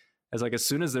week, is like as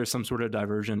soon as there's some sort of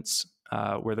divergence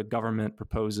where the government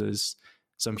proposes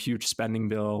some huge spending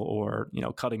bill or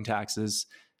cutting taxes,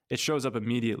 it shows up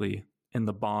immediately in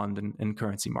the bond and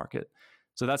currency market.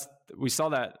 So we saw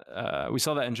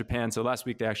that in Japan. So last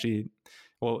week they actually,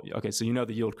 so the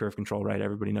yield curve control, right?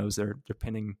 Everybody knows they're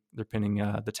pinning the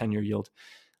 10-year yield.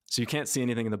 So you can't see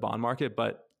anything in the bond market.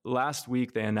 But last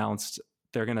week they announced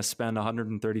they're going to spend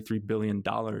 $133 billion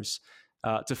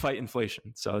to fight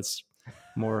inflation. So it's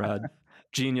more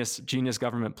genius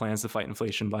government plans to fight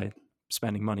inflation by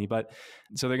spending money. But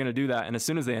so they're going to do that. And as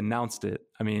soon as they announced it,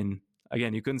 I mean,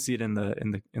 again, you couldn't see it in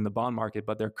the bond market,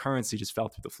 but their currency just fell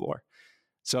through the floor.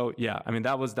 So yeah, I mean,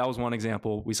 that was one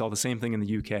example. We saw the same thing in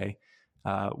the UK,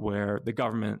 where the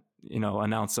government,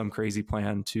 announced some crazy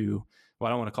plan to, well,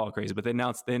 I don't want to call it crazy, but they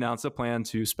announced a plan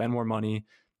to spend more money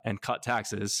and cut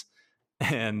taxes.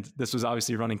 And this was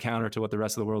obviously running counter to what the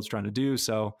rest of the world's trying to do.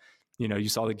 So, you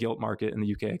saw the gilt market in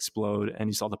the UK explode, and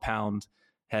you saw the pound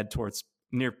head towards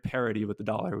near parity with the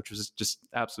dollar, which was just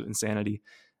absolute insanity.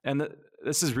 And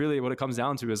this is really what it comes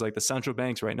down to, is like the central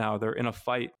banks right now, they're in a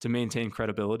fight to maintain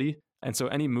credibility. And so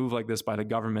any move like this by the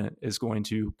government is going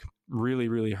to really,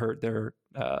 really hurt their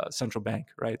central bank,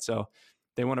 right? So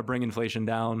they want to bring inflation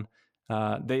down.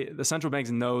 The central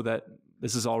banks know that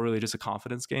this is all really just a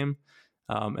confidence game.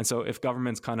 And so if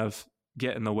governments kind of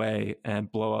get in the way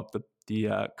and blow up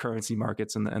the currency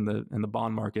markets and the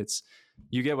bond markets,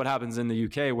 you get what happens in the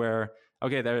UK, where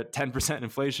they're at 10%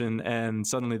 inflation, and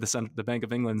suddenly the Bank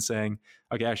of England saying,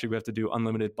 okay, actually we have to do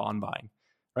unlimited bond buying,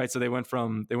 right? So they went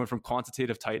from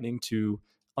quantitative tightening to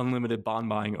unlimited bond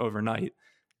buying overnight,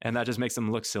 and that just makes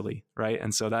them look silly, right?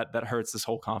 And so that hurts this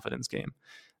whole confidence game.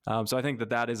 So I think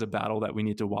that is a battle that we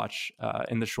need to watch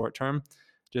in the short term,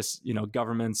 just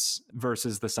governments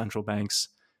versus the central banks,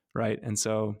 right? And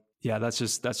so yeah, that's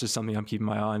just something I'm keeping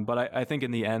my eye on. But I think in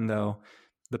the end, though,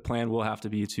 the plan will have to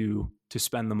be to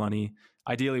spend the money.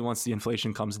 Ideally, once the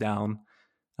inflation comes down,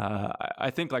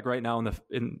 I think like right now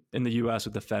in the U.S.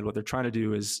 with the Fed, what they're trying to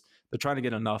do is they're trying to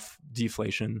get enough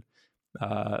deflation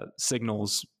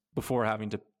signals before having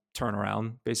to turn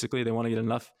around. Basically, they want to get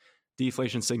enough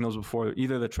deflation signals before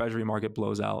either the Treasury market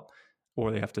blows out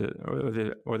or they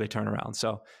turn around.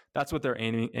 So that's what they're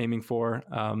aiming for.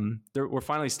 We're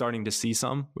finally starting to see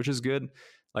some, which is good.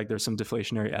 Like there's some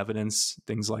deflationary evidence,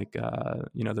 things like the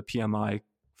PMI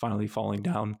finally falling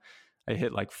down. It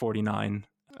hit like 49,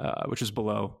 which is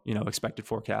below expected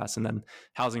forecasts. And then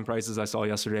housing prices I saw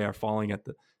yesterday are falling at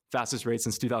the fastest rate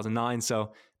since 2009.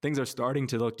 So things are starting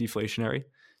to look deflationary.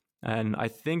 And I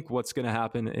think what's going to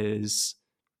happen is,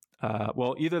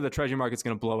 either the Treasury market's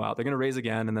going to blow out, they're going to raise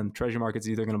again, and then the Treasury market's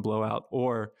either going to blow out,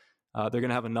 or they're going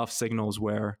to have enough signals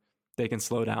where they can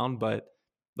slow down. But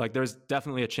like, there's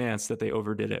definitely a chance that they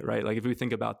overdid it, right? Like if we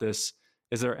think about this,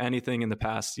 is there anything in the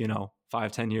past,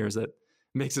 5-10 years that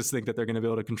makes us think that they're going to be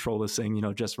able to control this thing,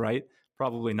 just right?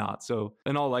 Probably not. So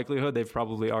in all likelihood, they've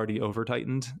probably already over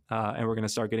tightened, and we're going to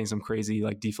start getting some crazy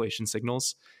like deflation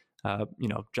signals,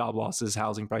 job losses,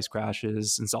 housing price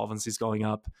crashes, insolvencies going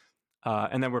up.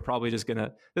 And then we're probably just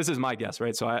this is my guess,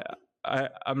 right? So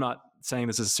I'm not saying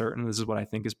this is certain. This is what I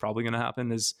think is probably going to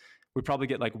happen, is we probably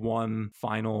get like one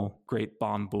final great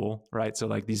bond bull, right? So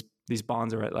like these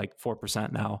bonds are at like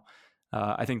 4% now.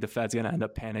 I think the Fed's going to end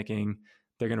up panicking.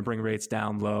 They're going to bring rates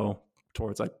down low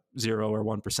towards like 0 or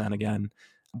 1% again.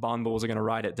 Bond bulls are going to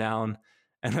ride it down,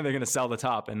 and then they're going to sell the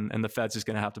top, and the Fed's just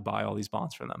going to have to buy all these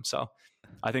bonds from them. So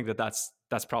I think that's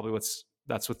probably what's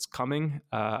coming.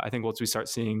 I think once we start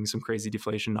seeing some crazy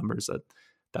deflation numbers,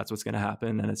 that's what's going to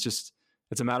happen. And it's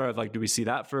a matter of like, do we see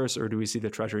that first, or do we see the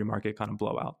Treasury market kind of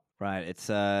blow out? Right. It's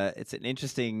an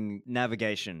interesting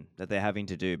navigation that they're having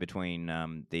to do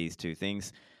between these two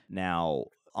things. Now,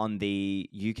 on the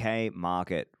UK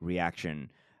market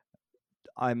reaction,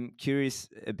 I'm curious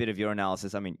a bit of your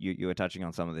analysis. I mean, you were touching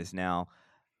on some of this now.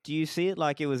 Do you see it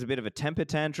like it was a bit of a temper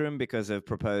tantrum because of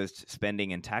proposed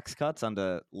spending and tax cuts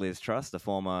under Liz Truss, the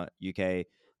former UK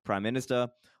Prime Minister?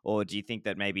 Or do you think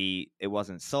that maybe it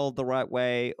wasn't sold the right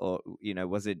way? Or,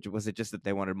 was it just that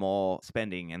they wanted more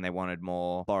spending and they wanted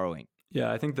more borrowing?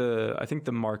 Yeah, I think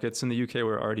the markets in the UK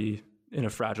were already in a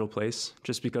fragile place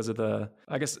just because of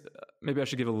I guess maybe I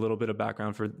should give a little bit of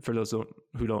background for those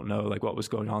who don't know like what was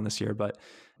going on this year. But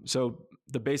so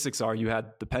the basics are you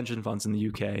had the pension funds in the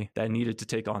UK that needed to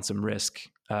take on some risk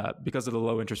because of the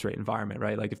low interest rate environment,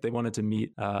 right? Like if they wanted to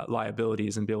meet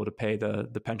liabilities and be able to pay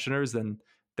the pensioners, then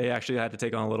they actually had to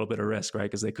take on a little bit of risk, right?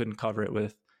 Because they couldn't cover it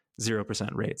with 0%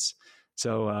 rates.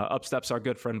 So up steps our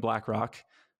good friend BlackRock,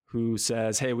 who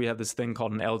says, hey, we have this thing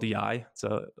called an LDI. It's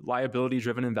a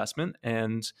liability-driven investment,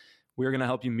 and we're going to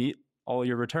help you meet all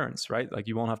your returns, right? Like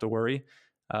you won't have to worry.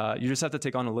 You just have to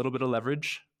take on a little bit of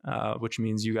leverage, which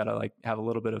means you got to like have a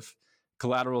little bit of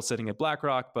collateral sitting at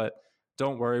BlackRock, but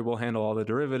don't worry, we'll handle all the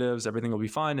derivatives. Everything will be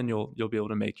fine, and you'll be able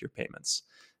to make your payments.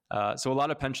 So a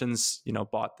lot of pensions,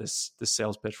 bought this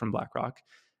sales pitch from BlackRock,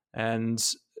 and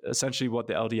essentially what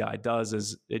the LDI does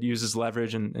is it uses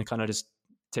leverage and kind of just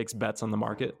takes bets on the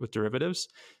market with derivatives.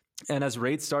 And as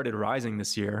rates started rising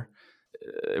this year,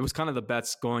 it was kind of the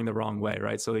bets going the wrong way,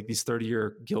 right? So like these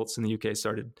 30-year gilts in the UK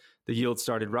the yields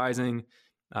started rising.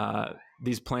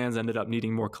 These plans ended up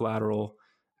needing more collateral,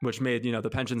 which made, the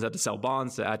pensions had to sell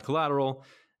bonds to add collateral.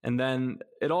 And then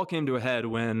it all came to a head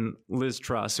when Liz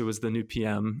Truss, who was the new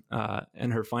PM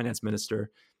and her finance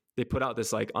minister, they put out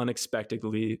this like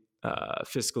unexpectedly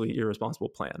fiscally irresponsible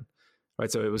plan, right?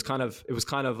 So it was kind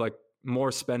of like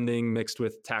more spending mixed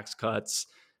with tax cuts,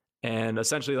 and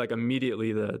essentially like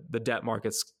immediately the debt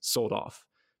markets sold off,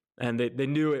 and they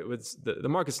knew it was the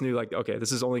markets knew like, okay,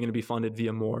 this is only going to be funded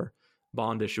via more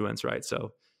bond issuance, right?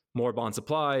 So more bond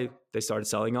supply, they started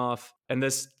selling off, and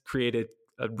this created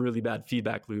a really bad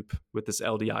feedback loop with this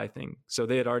LDI thing. So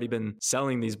they had already been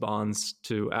selling these bonds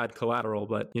to add collateral,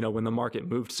 but when the market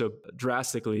moved so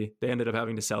drastically, they ended up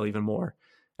having to sell even more.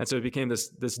 And so it became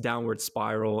this downward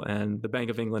spiral, and the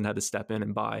Bank of England had to step in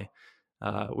and buy,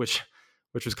 which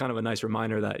was kind of a nice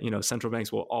reminder that central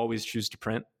banks will always choose to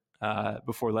print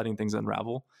before letting things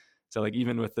unravel. So like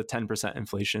even with the 10%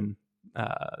 inflation,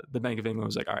 the Bank of England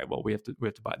was like, all right, well we have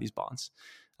to buy these bonds.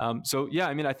 So yeah,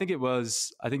 I mean, I think it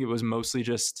was mostly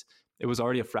just it was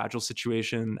already a fragile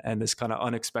situation, and this kind of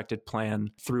unexpected plan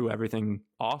threw everything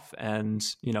off, and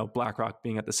BlackRock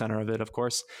being at the center of it, of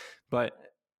course, but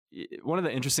one of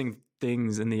the interesting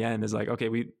things in the end is like, okay,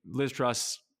 Liz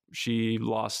Truss, she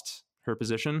lost her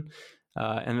position.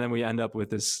 And then we end up with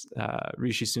this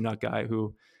Rishi Sunak guy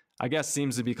who I guess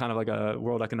seems to be kind of like a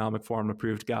World Economic Forum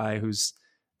approved guy who's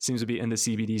seems to be into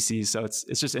CBDCs. So it's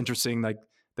just interesting, like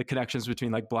the connections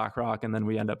between like BlackRock, and then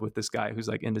we end up with this guy who's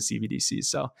like into CBDCs.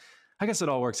 So I guess it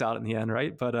all works out in the end,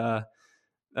 right? But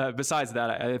besides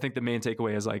that, I think the main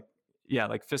takeaway is like, yeah,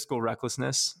 like fiscal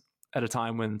recklessness at a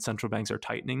time when central banks are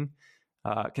tightening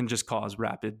can just cause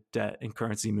rapid debt and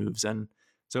currency moves. And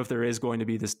so if there is going to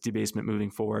be this debasement moving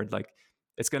forward, like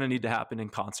it's going to need to happen in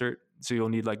concert. So you'll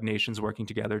need like nations working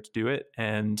together to do it.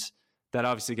 And that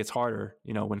obviously gets harder,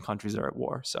 when countries are at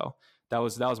war. So that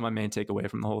was my main takeaway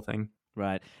from the whole thing.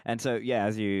 Right. And so, yeah,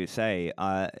 as you say,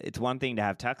 it's one thing to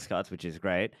have tax cuts, which is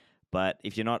great. But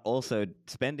if you're not also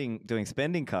doing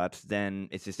spending cuts, then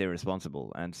it's just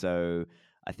irresponsible. And so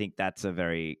I think that's a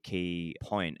very key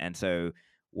point. And so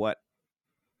what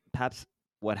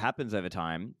happens over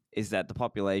time is that the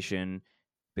population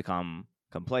become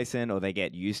complacent, or they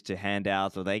get used to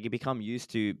handouts, or they become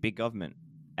used to big government,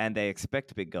 and they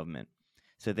expect big government.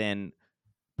 So then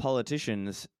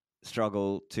politicians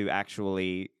struggle to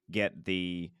actually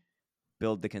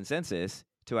build the consensus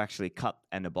to actually cut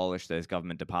and abolish those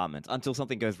government departments until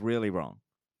something goes really wrong,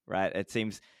 right? It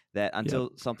seems that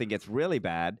until something gets really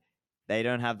bad, they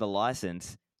don't have the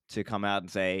license to come out and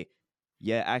say,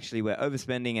 yeah, actually, we're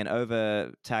overspending and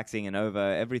overtaxing and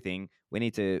over everything. We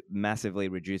need to massively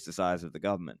reduce the size of the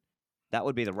government. That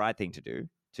would be the right thing to do,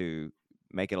 to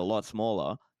make it a lot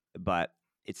smaller. But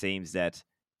it seems that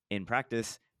in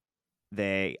practice,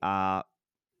 they are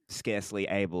scarcely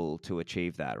able to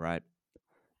achieve that, right?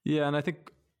 Yeah, and I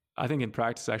think in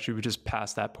practice, actually, we're just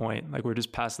past that point. Like we're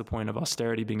just past the point of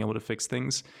austerity being able to fix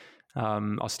things.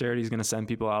 Austerity is going to send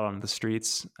people out on the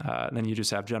streets, and then you just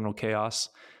have general chaos.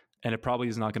 And it probably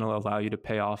is not going to allow you to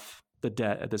pay off the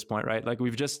debt at this point, right? Like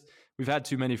we've had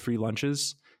too many free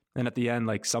lunches, and at the end,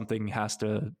 like something has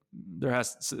to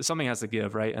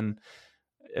give, right? And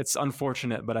it's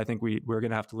unfortunate, but I think we're going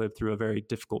to have to live through a very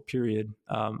difficult period,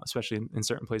 especially in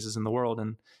certain places in the world.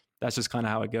 And that's just kind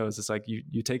of how it goes. It's like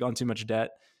you take on too much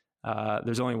debt.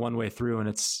 There's only one way through, and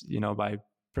it's by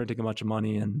printing a bunch of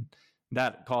money, and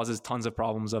that causes tons of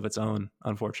problems of its own,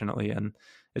 unfortunately. And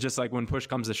it's just like when push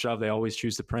comes to shove, they always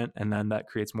choose to print, and then that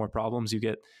creates more problems. You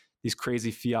get these crazy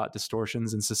fiat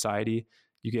distortions in society.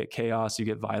 You get chaos, you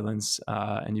get violence,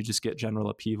 and you just get general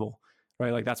upheaval.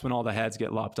 right? Like that's when all the heads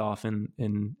get lopped off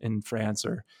in France,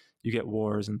 or you get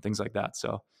wars and things like that.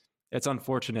 So it's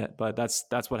unfortunate, but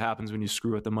that's what happens when you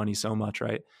screw with the money so much,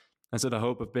 right? And so the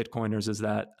hope of Bitcoiners is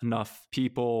that enough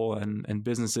people and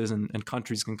businesses and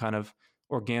countries can kind of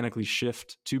organically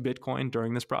shift to Bitcoin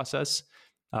during this process,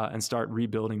 and start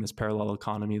rebuilding this parallel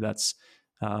economy that's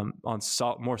on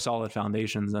more solid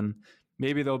foundations. And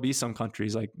maybe there'll be some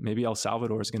countries, like maybe El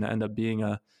Salvador is going to end up being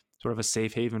a sort of a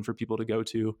safe haven for people to go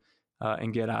to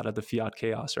and get out of the fiat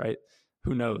chaos, right?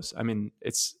 Who knows? I mean,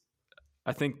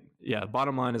 I think, yeah,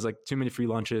 bottom line is like too many free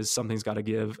lunches, something's got to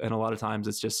give. And a lot of times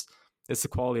it's the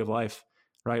quality of life,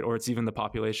 right? Or it's even the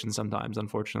population sometimes,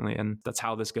 unfortunately. And that's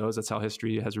how this goes. That's how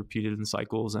history has repeated in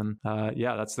cycles. And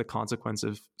yeah, that's the consequence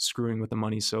of screwing with the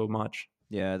money so much.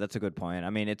 Yeah, that's a good point. I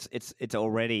mean, it's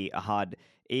already a hard,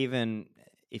 even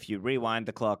if you rewind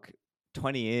the clock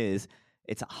 20 years,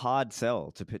 it's a hard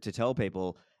sell to tell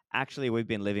people, actually, we've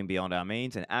been living beyond our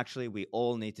means, and actually, we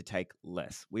all need to take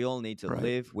less. We all need to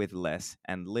live with less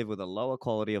and live with a lower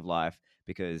quality of life,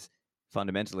 because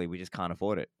fundamentally, we just can't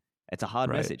afford it. It's a hard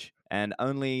message, and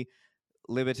only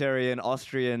libertarian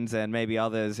Austrians and maybe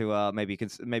others who are maybe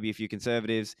a few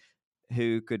conservatives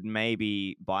who could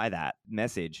maybe buy that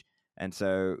message. And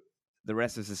so the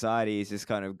rest of society is just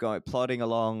kind of plodding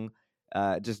along,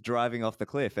 just driving off the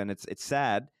cliff. And it's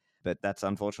sad, but that's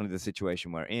unfortunately the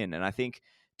situation we're in. And I think,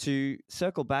 to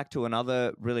circle back to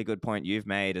another really good point you've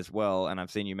made as well, and I've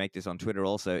seen you make this on Twitter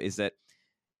also, is that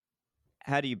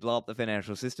how do you blow up the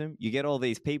financial system? You get all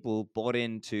these people bought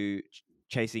into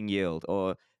chasing yield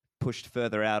or pushed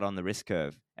further out on the risk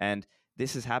curve. And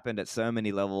this has happened at so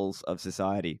many levels of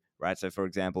society, right? So, for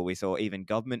example, we saw even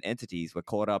government entities were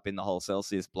caught up in the whole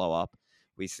Celsius blow up.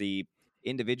 We see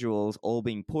individuals all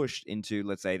being pushed into,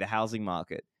 let's say, the housing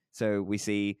market. So we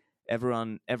see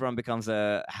everyone becomes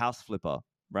a house flipper,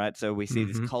 right? So we see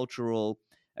this cultural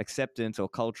acceptance or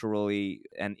culturally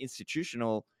and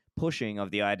institutional pushing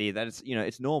of the idea that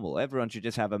it's normal. Everyone should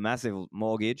just have a massive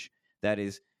mortgage that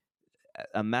is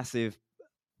a massive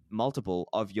multiple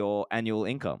of your annual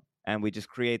income. And we just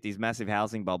create these massive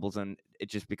housing bubbles, and it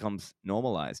just becomes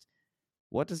normalized.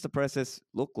 What does the process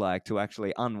look like to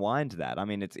actually unwind that? I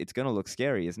mean, it's going to look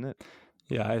scary, isn't it?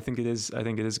 Yeah, I think it is. I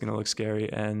think it is going to look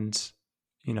scary. And,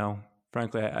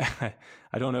 frankly, I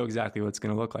don't know exactly what it's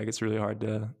going to look like. It's really hard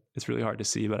to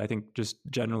see. But I think just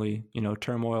generally,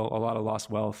 turmoil, a lot of lost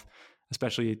wealth,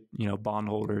 especially,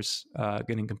 bondholders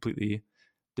getting completely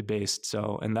debased.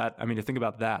 So, and that, I mean, to think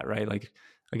about that, right? Like,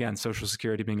 again, Social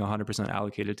Security being 100%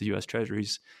 allocated to U.S.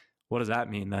 Treasuries, what does that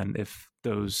mean then if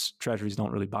those treasuries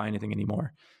don't really buy anything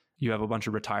anymore? You have a bunch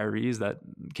of retirees that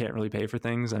can't really pay for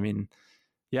things. I mean,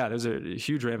 yeah, those are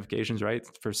huge ramifications, right?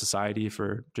 For society,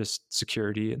 for just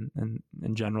security and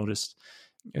in general, just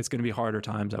it's going to be harder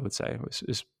times, I would say,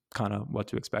 is kind of what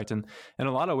to expect. And in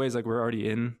a lot of ways, like we're already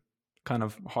in kind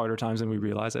of harder times than we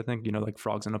realize, I think, like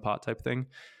frogs in a pot type thing.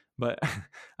 But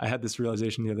I had this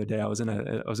realization the other day. I was in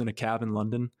a cab in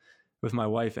London with my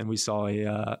wife, and we saw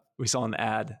an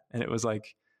ad, and it was like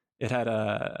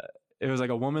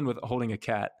a woman holding a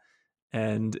cat,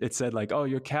 and it said like, "Oh,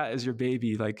 your cat is your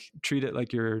baby. Like treat it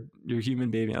like your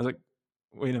human baby." And I was like,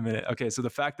 "Wait a minute. Okay, so the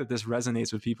fact that this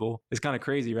resonates with people is kind of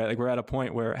crazy, right? Like we're at a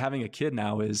point where having a kid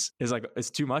now is like it's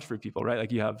too much for people, right?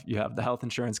 Like you have the health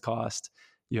insurance cost,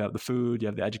 you have the food, you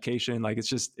have the education. Like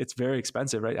it's very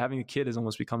expensive, right? Having a kid is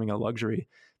almost becoming a luxury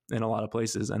in a lot of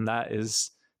places, and that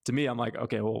is, to me, I'm like,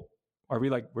 okay, well,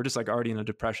 we're just like already in a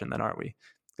depression then, aren't we?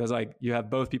 Because like you have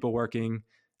both people working,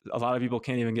 a lot of people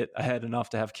can't even get ahead enough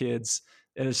to have kids,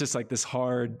 and it's just like this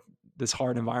hard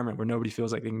environment where nobody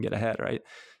feels like they can get ahead, right?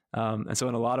 And so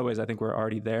in a lot of ways, I think we're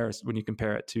already there when you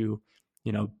compare it to,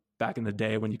 back in the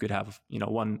day when you could have,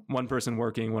 one person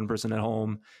working, one person at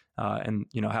home, and,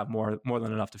 have more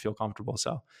than enough to feel comfortable.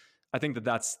 So I think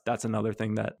that's another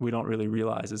thing that we don't really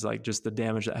realize is like just the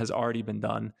damage that has already been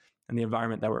done and the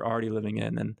environment that we're already living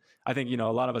in. And I think, a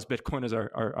lot of us Bitcoiners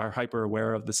are hyper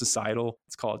aware of the societal,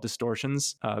 let's call it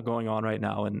distortions going on right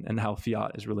now and how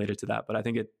fiat is related to that. But I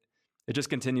think it just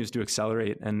continues to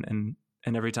accelerate. And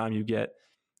every time you get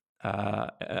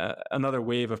another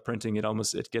wave of printing,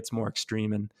 it gets more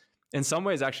extreme. And in some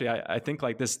ways, actually, I think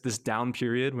like this down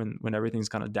period when everything's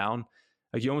kind of down,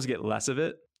 like you almost get less of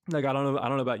it. Like I don't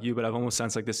know about you, but I've almost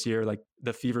sensed like this year, like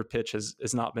the fever pitch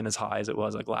has not been as high as it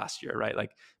was like last year, right?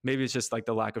 Like maybe it's just like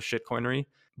the lack of shitcoinery,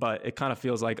 but it kind of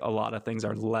feels like a lot of things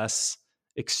are less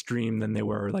extreme than they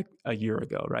were like a year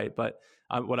ago, right? But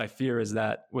what I fear is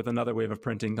that with another wave of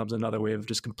printing comes another wave of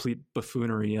just complete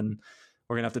buffoonery, and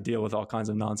we're gonna have to deal with all kinds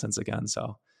of nonsense again.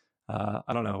 So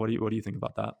I don't know. What do you think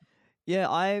about that?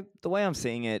 Yeah, the way I'm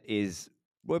seeing it is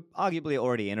we're arguably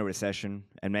already in a recession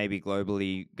and maybe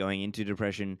globally going into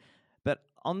depression. But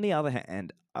on the other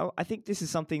hand, I think this is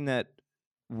something that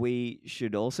we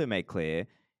should also make clear.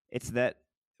 It's that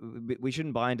we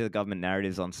shouldn't buy into the government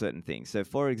narratives on certain things. So,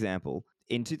 for example,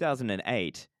 in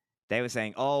 2008, they were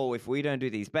saying, oh, if we don't do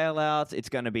these bailouts, it's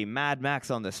going to be Mad Max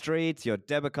on the streets. Your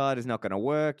debit card is not going to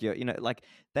work. Like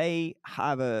they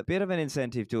have a bit of an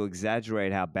incentive to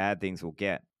exaggerate how bad things will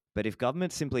get. But if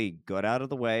government simply got out of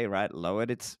the way, right, lowered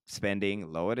its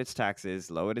spending, lowered its taxes,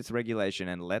 lowered its regulation,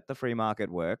 and let the free market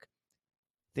work,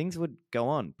 things would go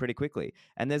on pretty quickly.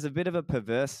 And there's a bit of a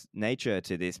perverse nature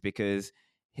to this because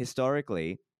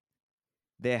historically,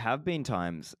 there have been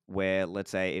times where,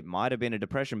 let's say, it might have been a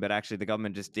depression, but actually the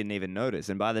government just didn't even notice.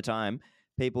 And by the time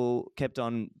people kept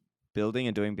on building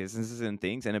and doing businesses and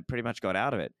things, and it pretty much got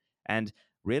out of it. And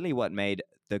really what made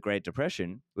the Great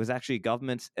Depression was actually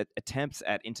government's attempts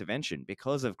at intervention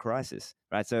because of crisis,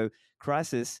 right? So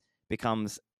crisis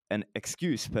becomes an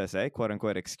excuse per se, quote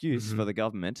unquote excuse for the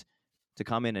government to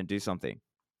come in and do something.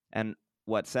 And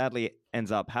what sadly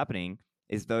ends up happening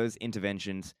is those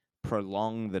interventions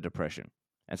prolong the depression.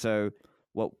 And so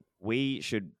what we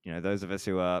should, those of us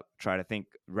who are try to think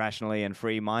rationally and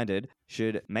free-minded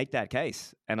should make that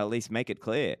case and at least make it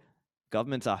clear.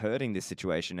 Governments are hurting this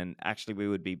situation, and actually we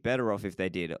would be better off if they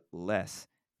did less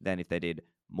than if they did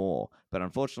more. But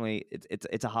unfortunately,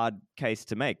 it's a hard case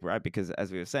to make, right? Because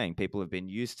as we were saying, people have been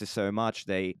used to so much.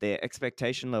 Their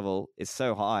expectation level is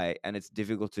so high, and it's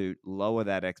difficult to lower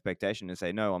that expectation and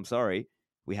say, no, I'm sorry,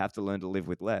 we have to learn to live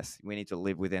with less. We need to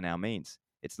live within our means.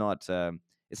 It's not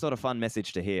a fun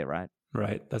message to hear, right?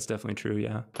 Right. That's definitely true.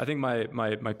 Yeah. I think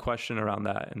my question around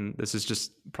that, and this is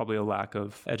just probably a lack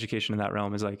of education in that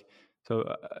realm, is like,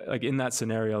 so like in that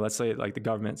scenario, let's say like the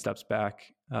government steps back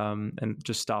and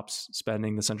just stops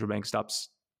spending, the central bank stops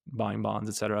buying bonds,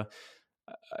 et cetera.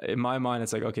 In my mind,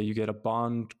 it's like, okay, you get a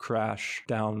bond crash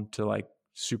down to like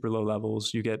super low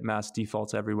levels. You get mass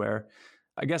defaults everywhere.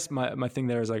 I guess my thing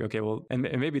there is like, okay, well, and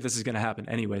maybe this is going to happen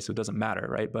anyway, so it doesn't matter,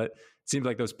 right? But it seems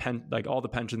like like all the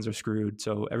pensions are screwed,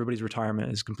 so everybody's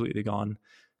retirement is completely gone.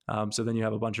 So then you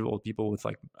have a bunch of old people with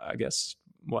like, I guess,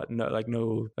 what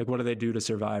do they do to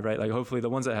survive, right? Like hopefully the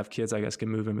ones that have kids, I guess, can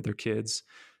move in with their kids.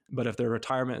 But if their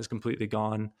retirement is completely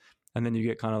gone, and then you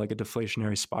get kind of like a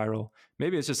deflationary spiral,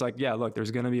 maybe it's just like, yeah, look,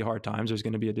 there's going to be hard times, there's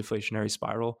going to be a deflationary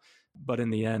spiral, but in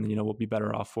the end, we'll be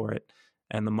better off for it,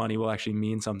 and the money will actually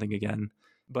mean something again.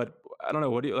 But I don't know,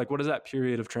 what does that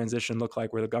period of transition look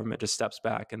like where the government just steps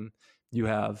back and you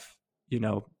have,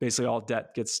 basically all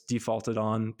debt gets defaulted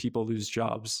on, people lose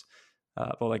jobs,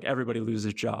 but like everybody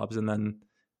loses jobs, and then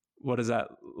what does that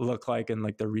look like in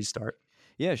like the restart?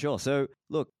 Yeah, sure. So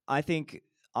look, I think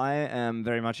I am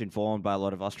very much informed by a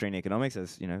lot of Austrian economics,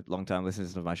 as long-time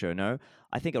listeners of my show know.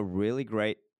 I think a really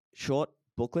great short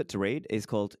booklet to read is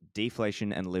called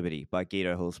Deflation and Liberty by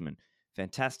Guido Hülsmann.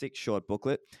 Fantastic short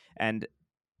booklet. And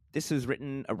this was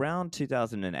written around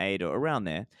 2008 or around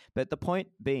there. But the point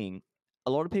being,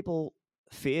 a lot of people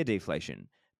fear deflation.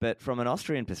 But from an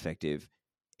Austrian perspective,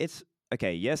 it's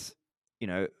okay. Yes,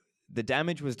 the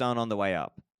damage was done on the way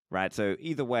up, right? So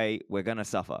either way, we're going to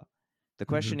suffer. The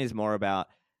question is more about,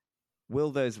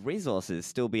 will those resources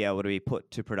still be able to be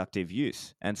put to productive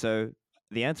use? And so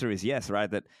the answer is yes, right?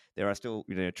 That there are still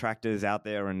tractors out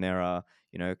there, and there are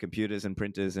computers and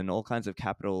printers and all kinds of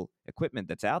capital equipment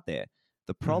that's out there.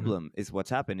 The problem is what's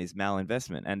happened is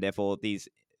malinvestment, and therefore these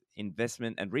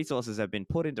investment and resources have been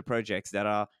put into projects that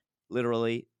are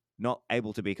literally not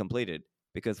able to be completed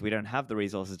because we don't have the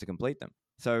resources to complete them.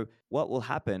 So what will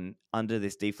happen under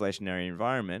this deflationary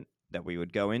environment that we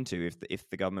would go into if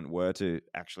the government were to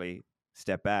actually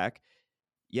step back?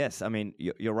 Yes, I mean,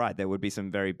 you're right. There would be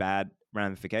some very bad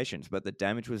ramifications, but the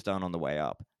damage was done on the way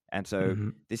up. And so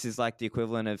this is like the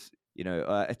equivalent of,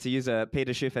 to use a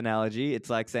Peter Schiff analogy, it's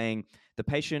like saying the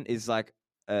patient is like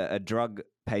a drug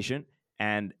patient,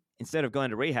 and instead of going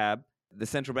to rehab, the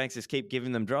central banks just keep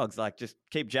giving them drugs, like just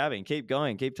keep jabbing, keep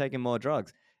going, keep taking more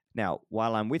drugs. Now,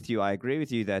 while I'm with you, I agree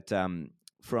with you that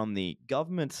from the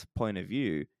government's point of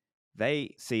view,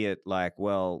 they see it like,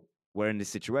 well, we're in this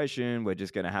situation, we're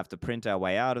just going to have to print our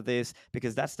way out of this,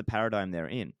 because that's the paradigm they're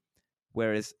in.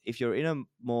 Whereas if you're in a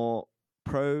more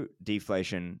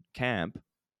pro-deflation camp,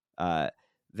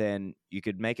 then you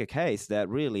could make a case that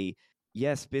really,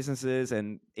 yes, businesses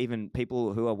and even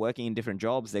people who are working in different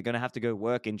jobs, they're going to have to go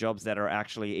work in jobs that are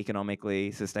actually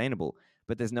economically sustainable.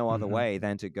 But there's no other way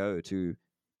than to go to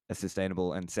a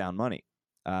sustainable and sound money.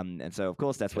 And so, of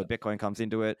course, that's where Bitcoin comes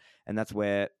into it. And that's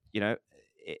where,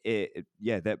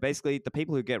 that basically the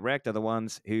people who get wrecked are the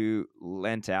ones who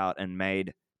lent out and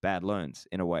made bad loans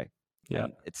in a way. Yeah.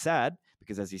 And it's sad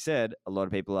because, as you said, a lot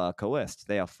of people are coerced.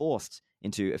 They are forced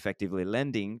into effectively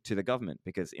lending to the government,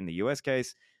 because in the US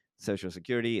case, Social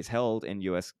Security is held in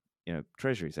US,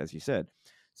 treasuries, as you said.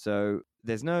 So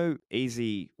there's no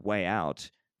easy way out.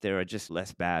 There are just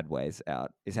less bad ways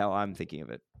out, is how I'm thinking of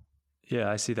it. Yeah,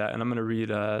 I see that, and I'm going to read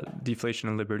 "Deflation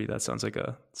and Liberty." That sounds like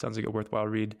a worthwhile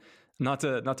read. Not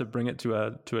to bring it to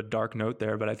a dark note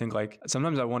there, but I think like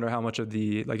sometimes I wonder how much of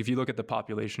the, like, if you look at the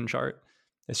population chart,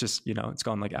 it's just, it's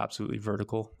gone like absolutely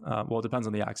vertical. Well, it depends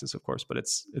on the axis, of course, but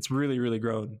it's really, really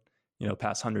grown,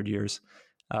 past 100 years,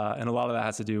 and a lot of that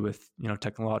has to do with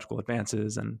technological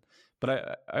advances.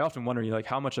 But I often wonder, like,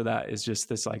 how much of that is just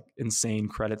this like insane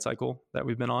credit cycle that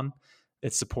we've been on.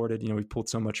 It's supported, we've pulled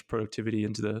so much productivity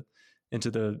into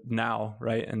the now,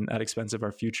 right, and at expense of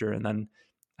our future. And then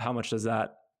how much does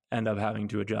that end up having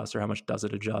to adjust, or how much does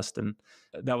it adjust? And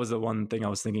that was the one thing I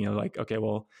was thinking of, like, okay,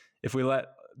 well, if we let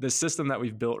the system that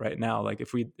we've built right now, like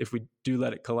if we do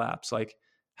let it collapse, like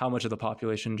how much of the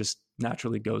population just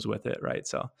naturally goes with it, right?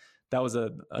 So that was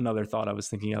another thought I was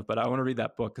thinking of. But I want to read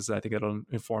that book because I think it'll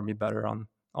inform me better on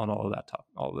all of that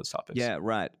all of those topics. Yeah,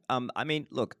 right. I mean,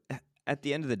 look, at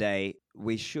the end of the day,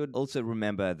 we should also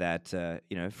remember that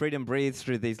freedom breathes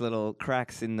through these little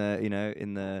cracks in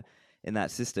the in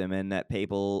that system, and that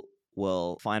people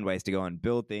will find ways to go and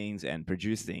build things and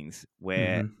produce things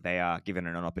where they are given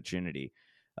an opportunity.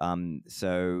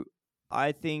 So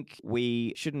I think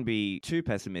we shouldn't be too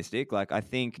pessimistic. Like, I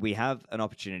think we have an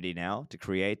opportunity now to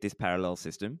create this parallel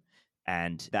system,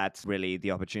 and that's really the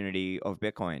opportunity of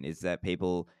Bitcoin, is that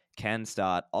people can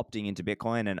start opting into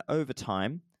Bitcoin, and over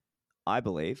time, I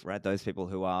believe, right, those people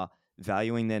who are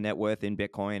valuing their net worth in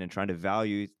Bitcoin and trying to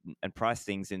value and price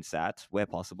things in sats where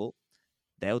possible,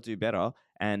 they'll do better.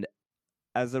 And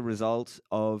as a result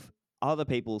of other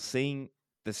people seeing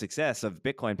the success of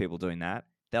Bitcoin people doing that,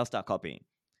 they'll start copying.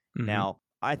 Now,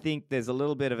 I think there's a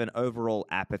little bit of an overall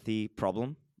apathy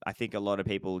problem. I think a lot of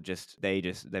people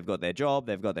they've got their job,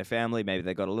 they've got their family, maybe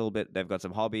they've got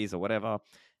some hobbies or whatever.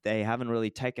 They haven't really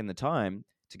taken the time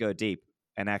to go deep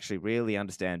and actually really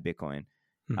understand Bitcoin,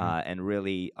 and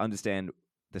really understand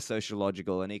the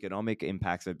sociological and economic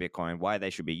impacts of Bitcoin, why they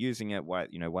should be using it, why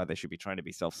they should be trying to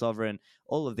be self-sovereign,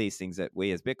 all of these things that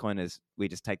we as Bitcoiners, we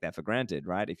just take that for granted,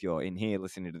 right? If you're in here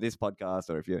listening to this podcast,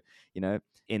 or if you're,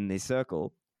 in this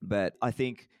circle. But I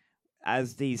think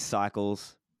as these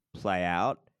cycles play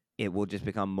out, it will just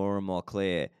become more and more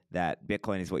clear that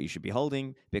Bitcoin is what you should be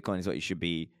holding. Bitcoin is what you should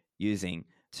be using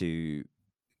to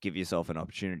give yourself an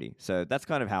opportunity. So that's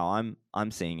kind of how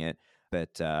I'm seeing it.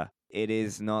 But it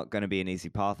is not going to be an easy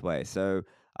pathway. So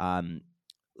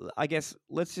I guess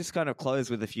let's just kind of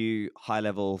close with a few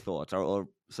high-level thoughts, or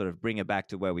sort of bring it back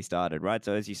to where we started, right?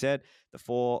 So as you said, the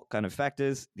four kind of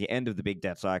factors: the end of the big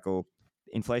debt cycle,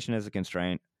 inflation as a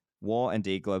constraint, war and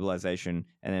deglobalization,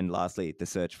 and then lastly, the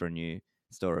search for a new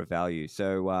store of value.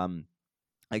 So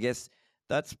I guess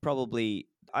that's probably,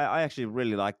 I actually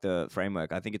really like the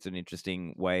framework. I think it's an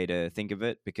interesting way to think of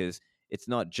it, because it's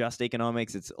not just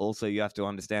economics. It's also, you have to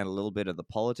understand a little bit of the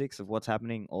politics of what's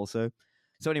happening also.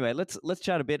 So anyway, let's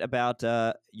chat a bit about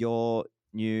your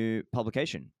new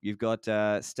publication. You've got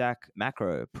Stack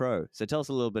Macro Pro. So tell us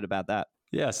a little bit about that.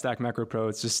 Yeah, Stack Macro Pro.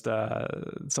 It's just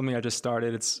something I just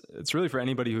started. It's really for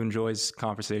anybody who enjoys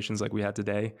conversations like we had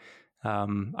today. I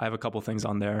have a couple things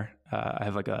on there. I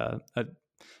have like a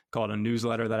call it a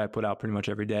newsletter that I put out pretty much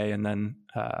every day, and then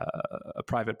a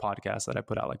private podcast that I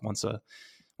put out like once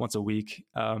a week.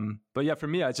 But yeah, for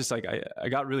me, I just like I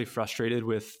got really frustrated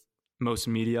with most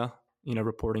media,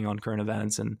 reporting on current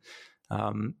events and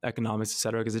economics, et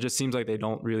cetera, because it just seems like they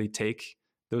don't really take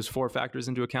those four factors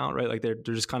into account, right? Like they're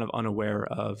just kind of unaware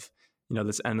of,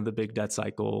 this end of the big debt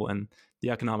cycle and the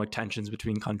economic tensions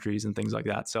between countries and things like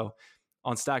that. So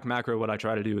on Stack Macro, what I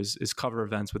try to do is cover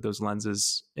events with those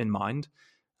lenses in mind.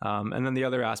 And then the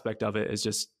other aspect of it is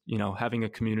just, having a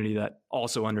community that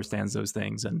also understands those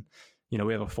things. And,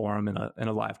 we have a forum and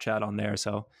a live chat on there.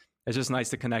 So it's just nice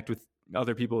to connect with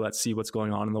other people that see what's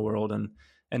going on in the world and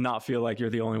not feel like you're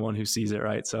the only one who sees it,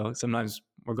 right? So sometimes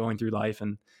we're going through life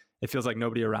and it feels like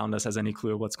nobody around us has any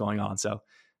clue of what's going on. So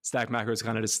Stack Macro is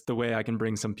kind of just the way I can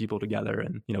bring some people together,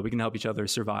 and, we can help each other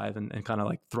survive and kind of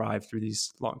like thrive through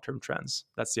these long-term trends.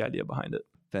 That's the idea behind it.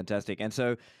 Fantastic. And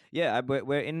so, yeah,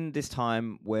 we're in this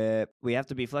time where we have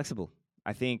to be flexible.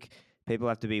 I think people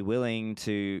have to be willing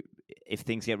to, if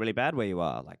things get really bad where you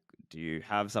are, like, do you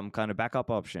have some kind of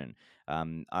backup option?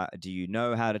 Do you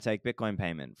know how to take Bitcoin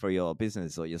payment for your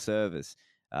business or your service?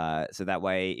 So that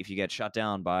way, if you get shut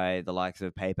down by the likes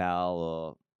of PayPal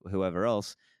or whoever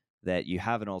else, that you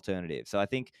have an alternative. So I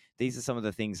think these are some of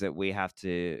the things that we have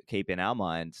to keep in our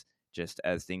minds just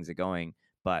as things are going.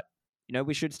 But,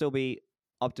 we should still be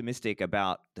optimistic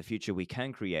about the future we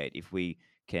can create if we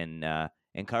can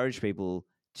encourage people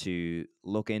to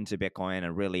look into Bitcoin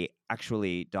and really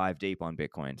actually dive deep on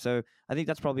Bitcoin. So I think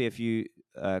that's probably a few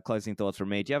closing thoughts from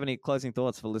me. Do you have any closing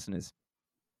thoughts for listeners?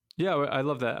 Yeah, I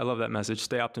love that. I love that message.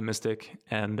 Stay optimistic.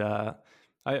 And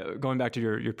going back to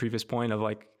your previous point of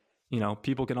like,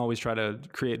 people can always try to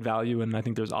create value. And I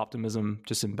think there's optimism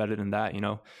just embedded in that,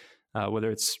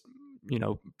 whether it's,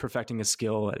 perfecting a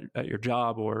skill at your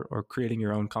job or creating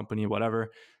your own company,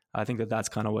 whatever. I think that's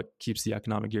kind of what keeps the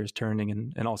economic gears turning.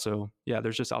 And also, yeah,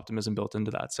 there's just optimism built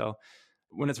into that. So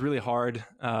when it's really hard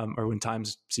or when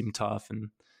times seem tough and,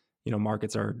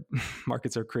 markets are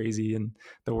crazy and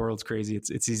the world's crazy,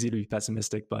 it's easy to be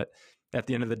pessimistic. But at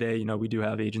the end of the day, we do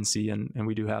have agency and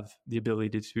we do have the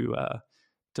ability to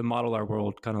model our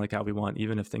world kind of like how we want,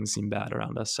 even if things seem bad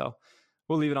around us. So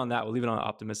we'll leave it on that. We'll leave it on an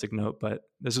optimistic note. But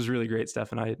this was really great,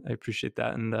 Stefan. I appreciate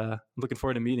that. And looking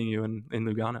forward to meeting you in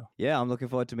Lugano. Yeah, I'm looking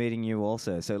forward to meeting you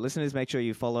also. So listeners, make sure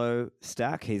you follow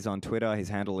Stack. He's on Twitter. His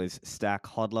handle is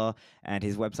StackHodler. And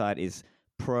his website is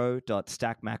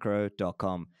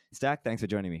pro.stackmacro.com. Stack, thanks for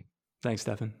joining me. Thanks,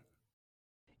 Stefan.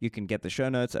 You can get the show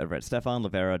notes over at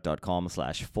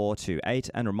stefanlivera.com/428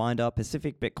 and reminder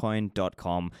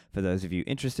pacificbitcoin.com for those of you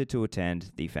interested to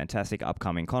attend the fantastic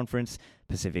upcoming conference,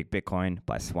 Pacific Bitcoin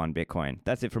by Swan Bitcoin.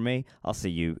 That's it from me. I'll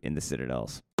see you in the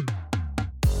Citadels.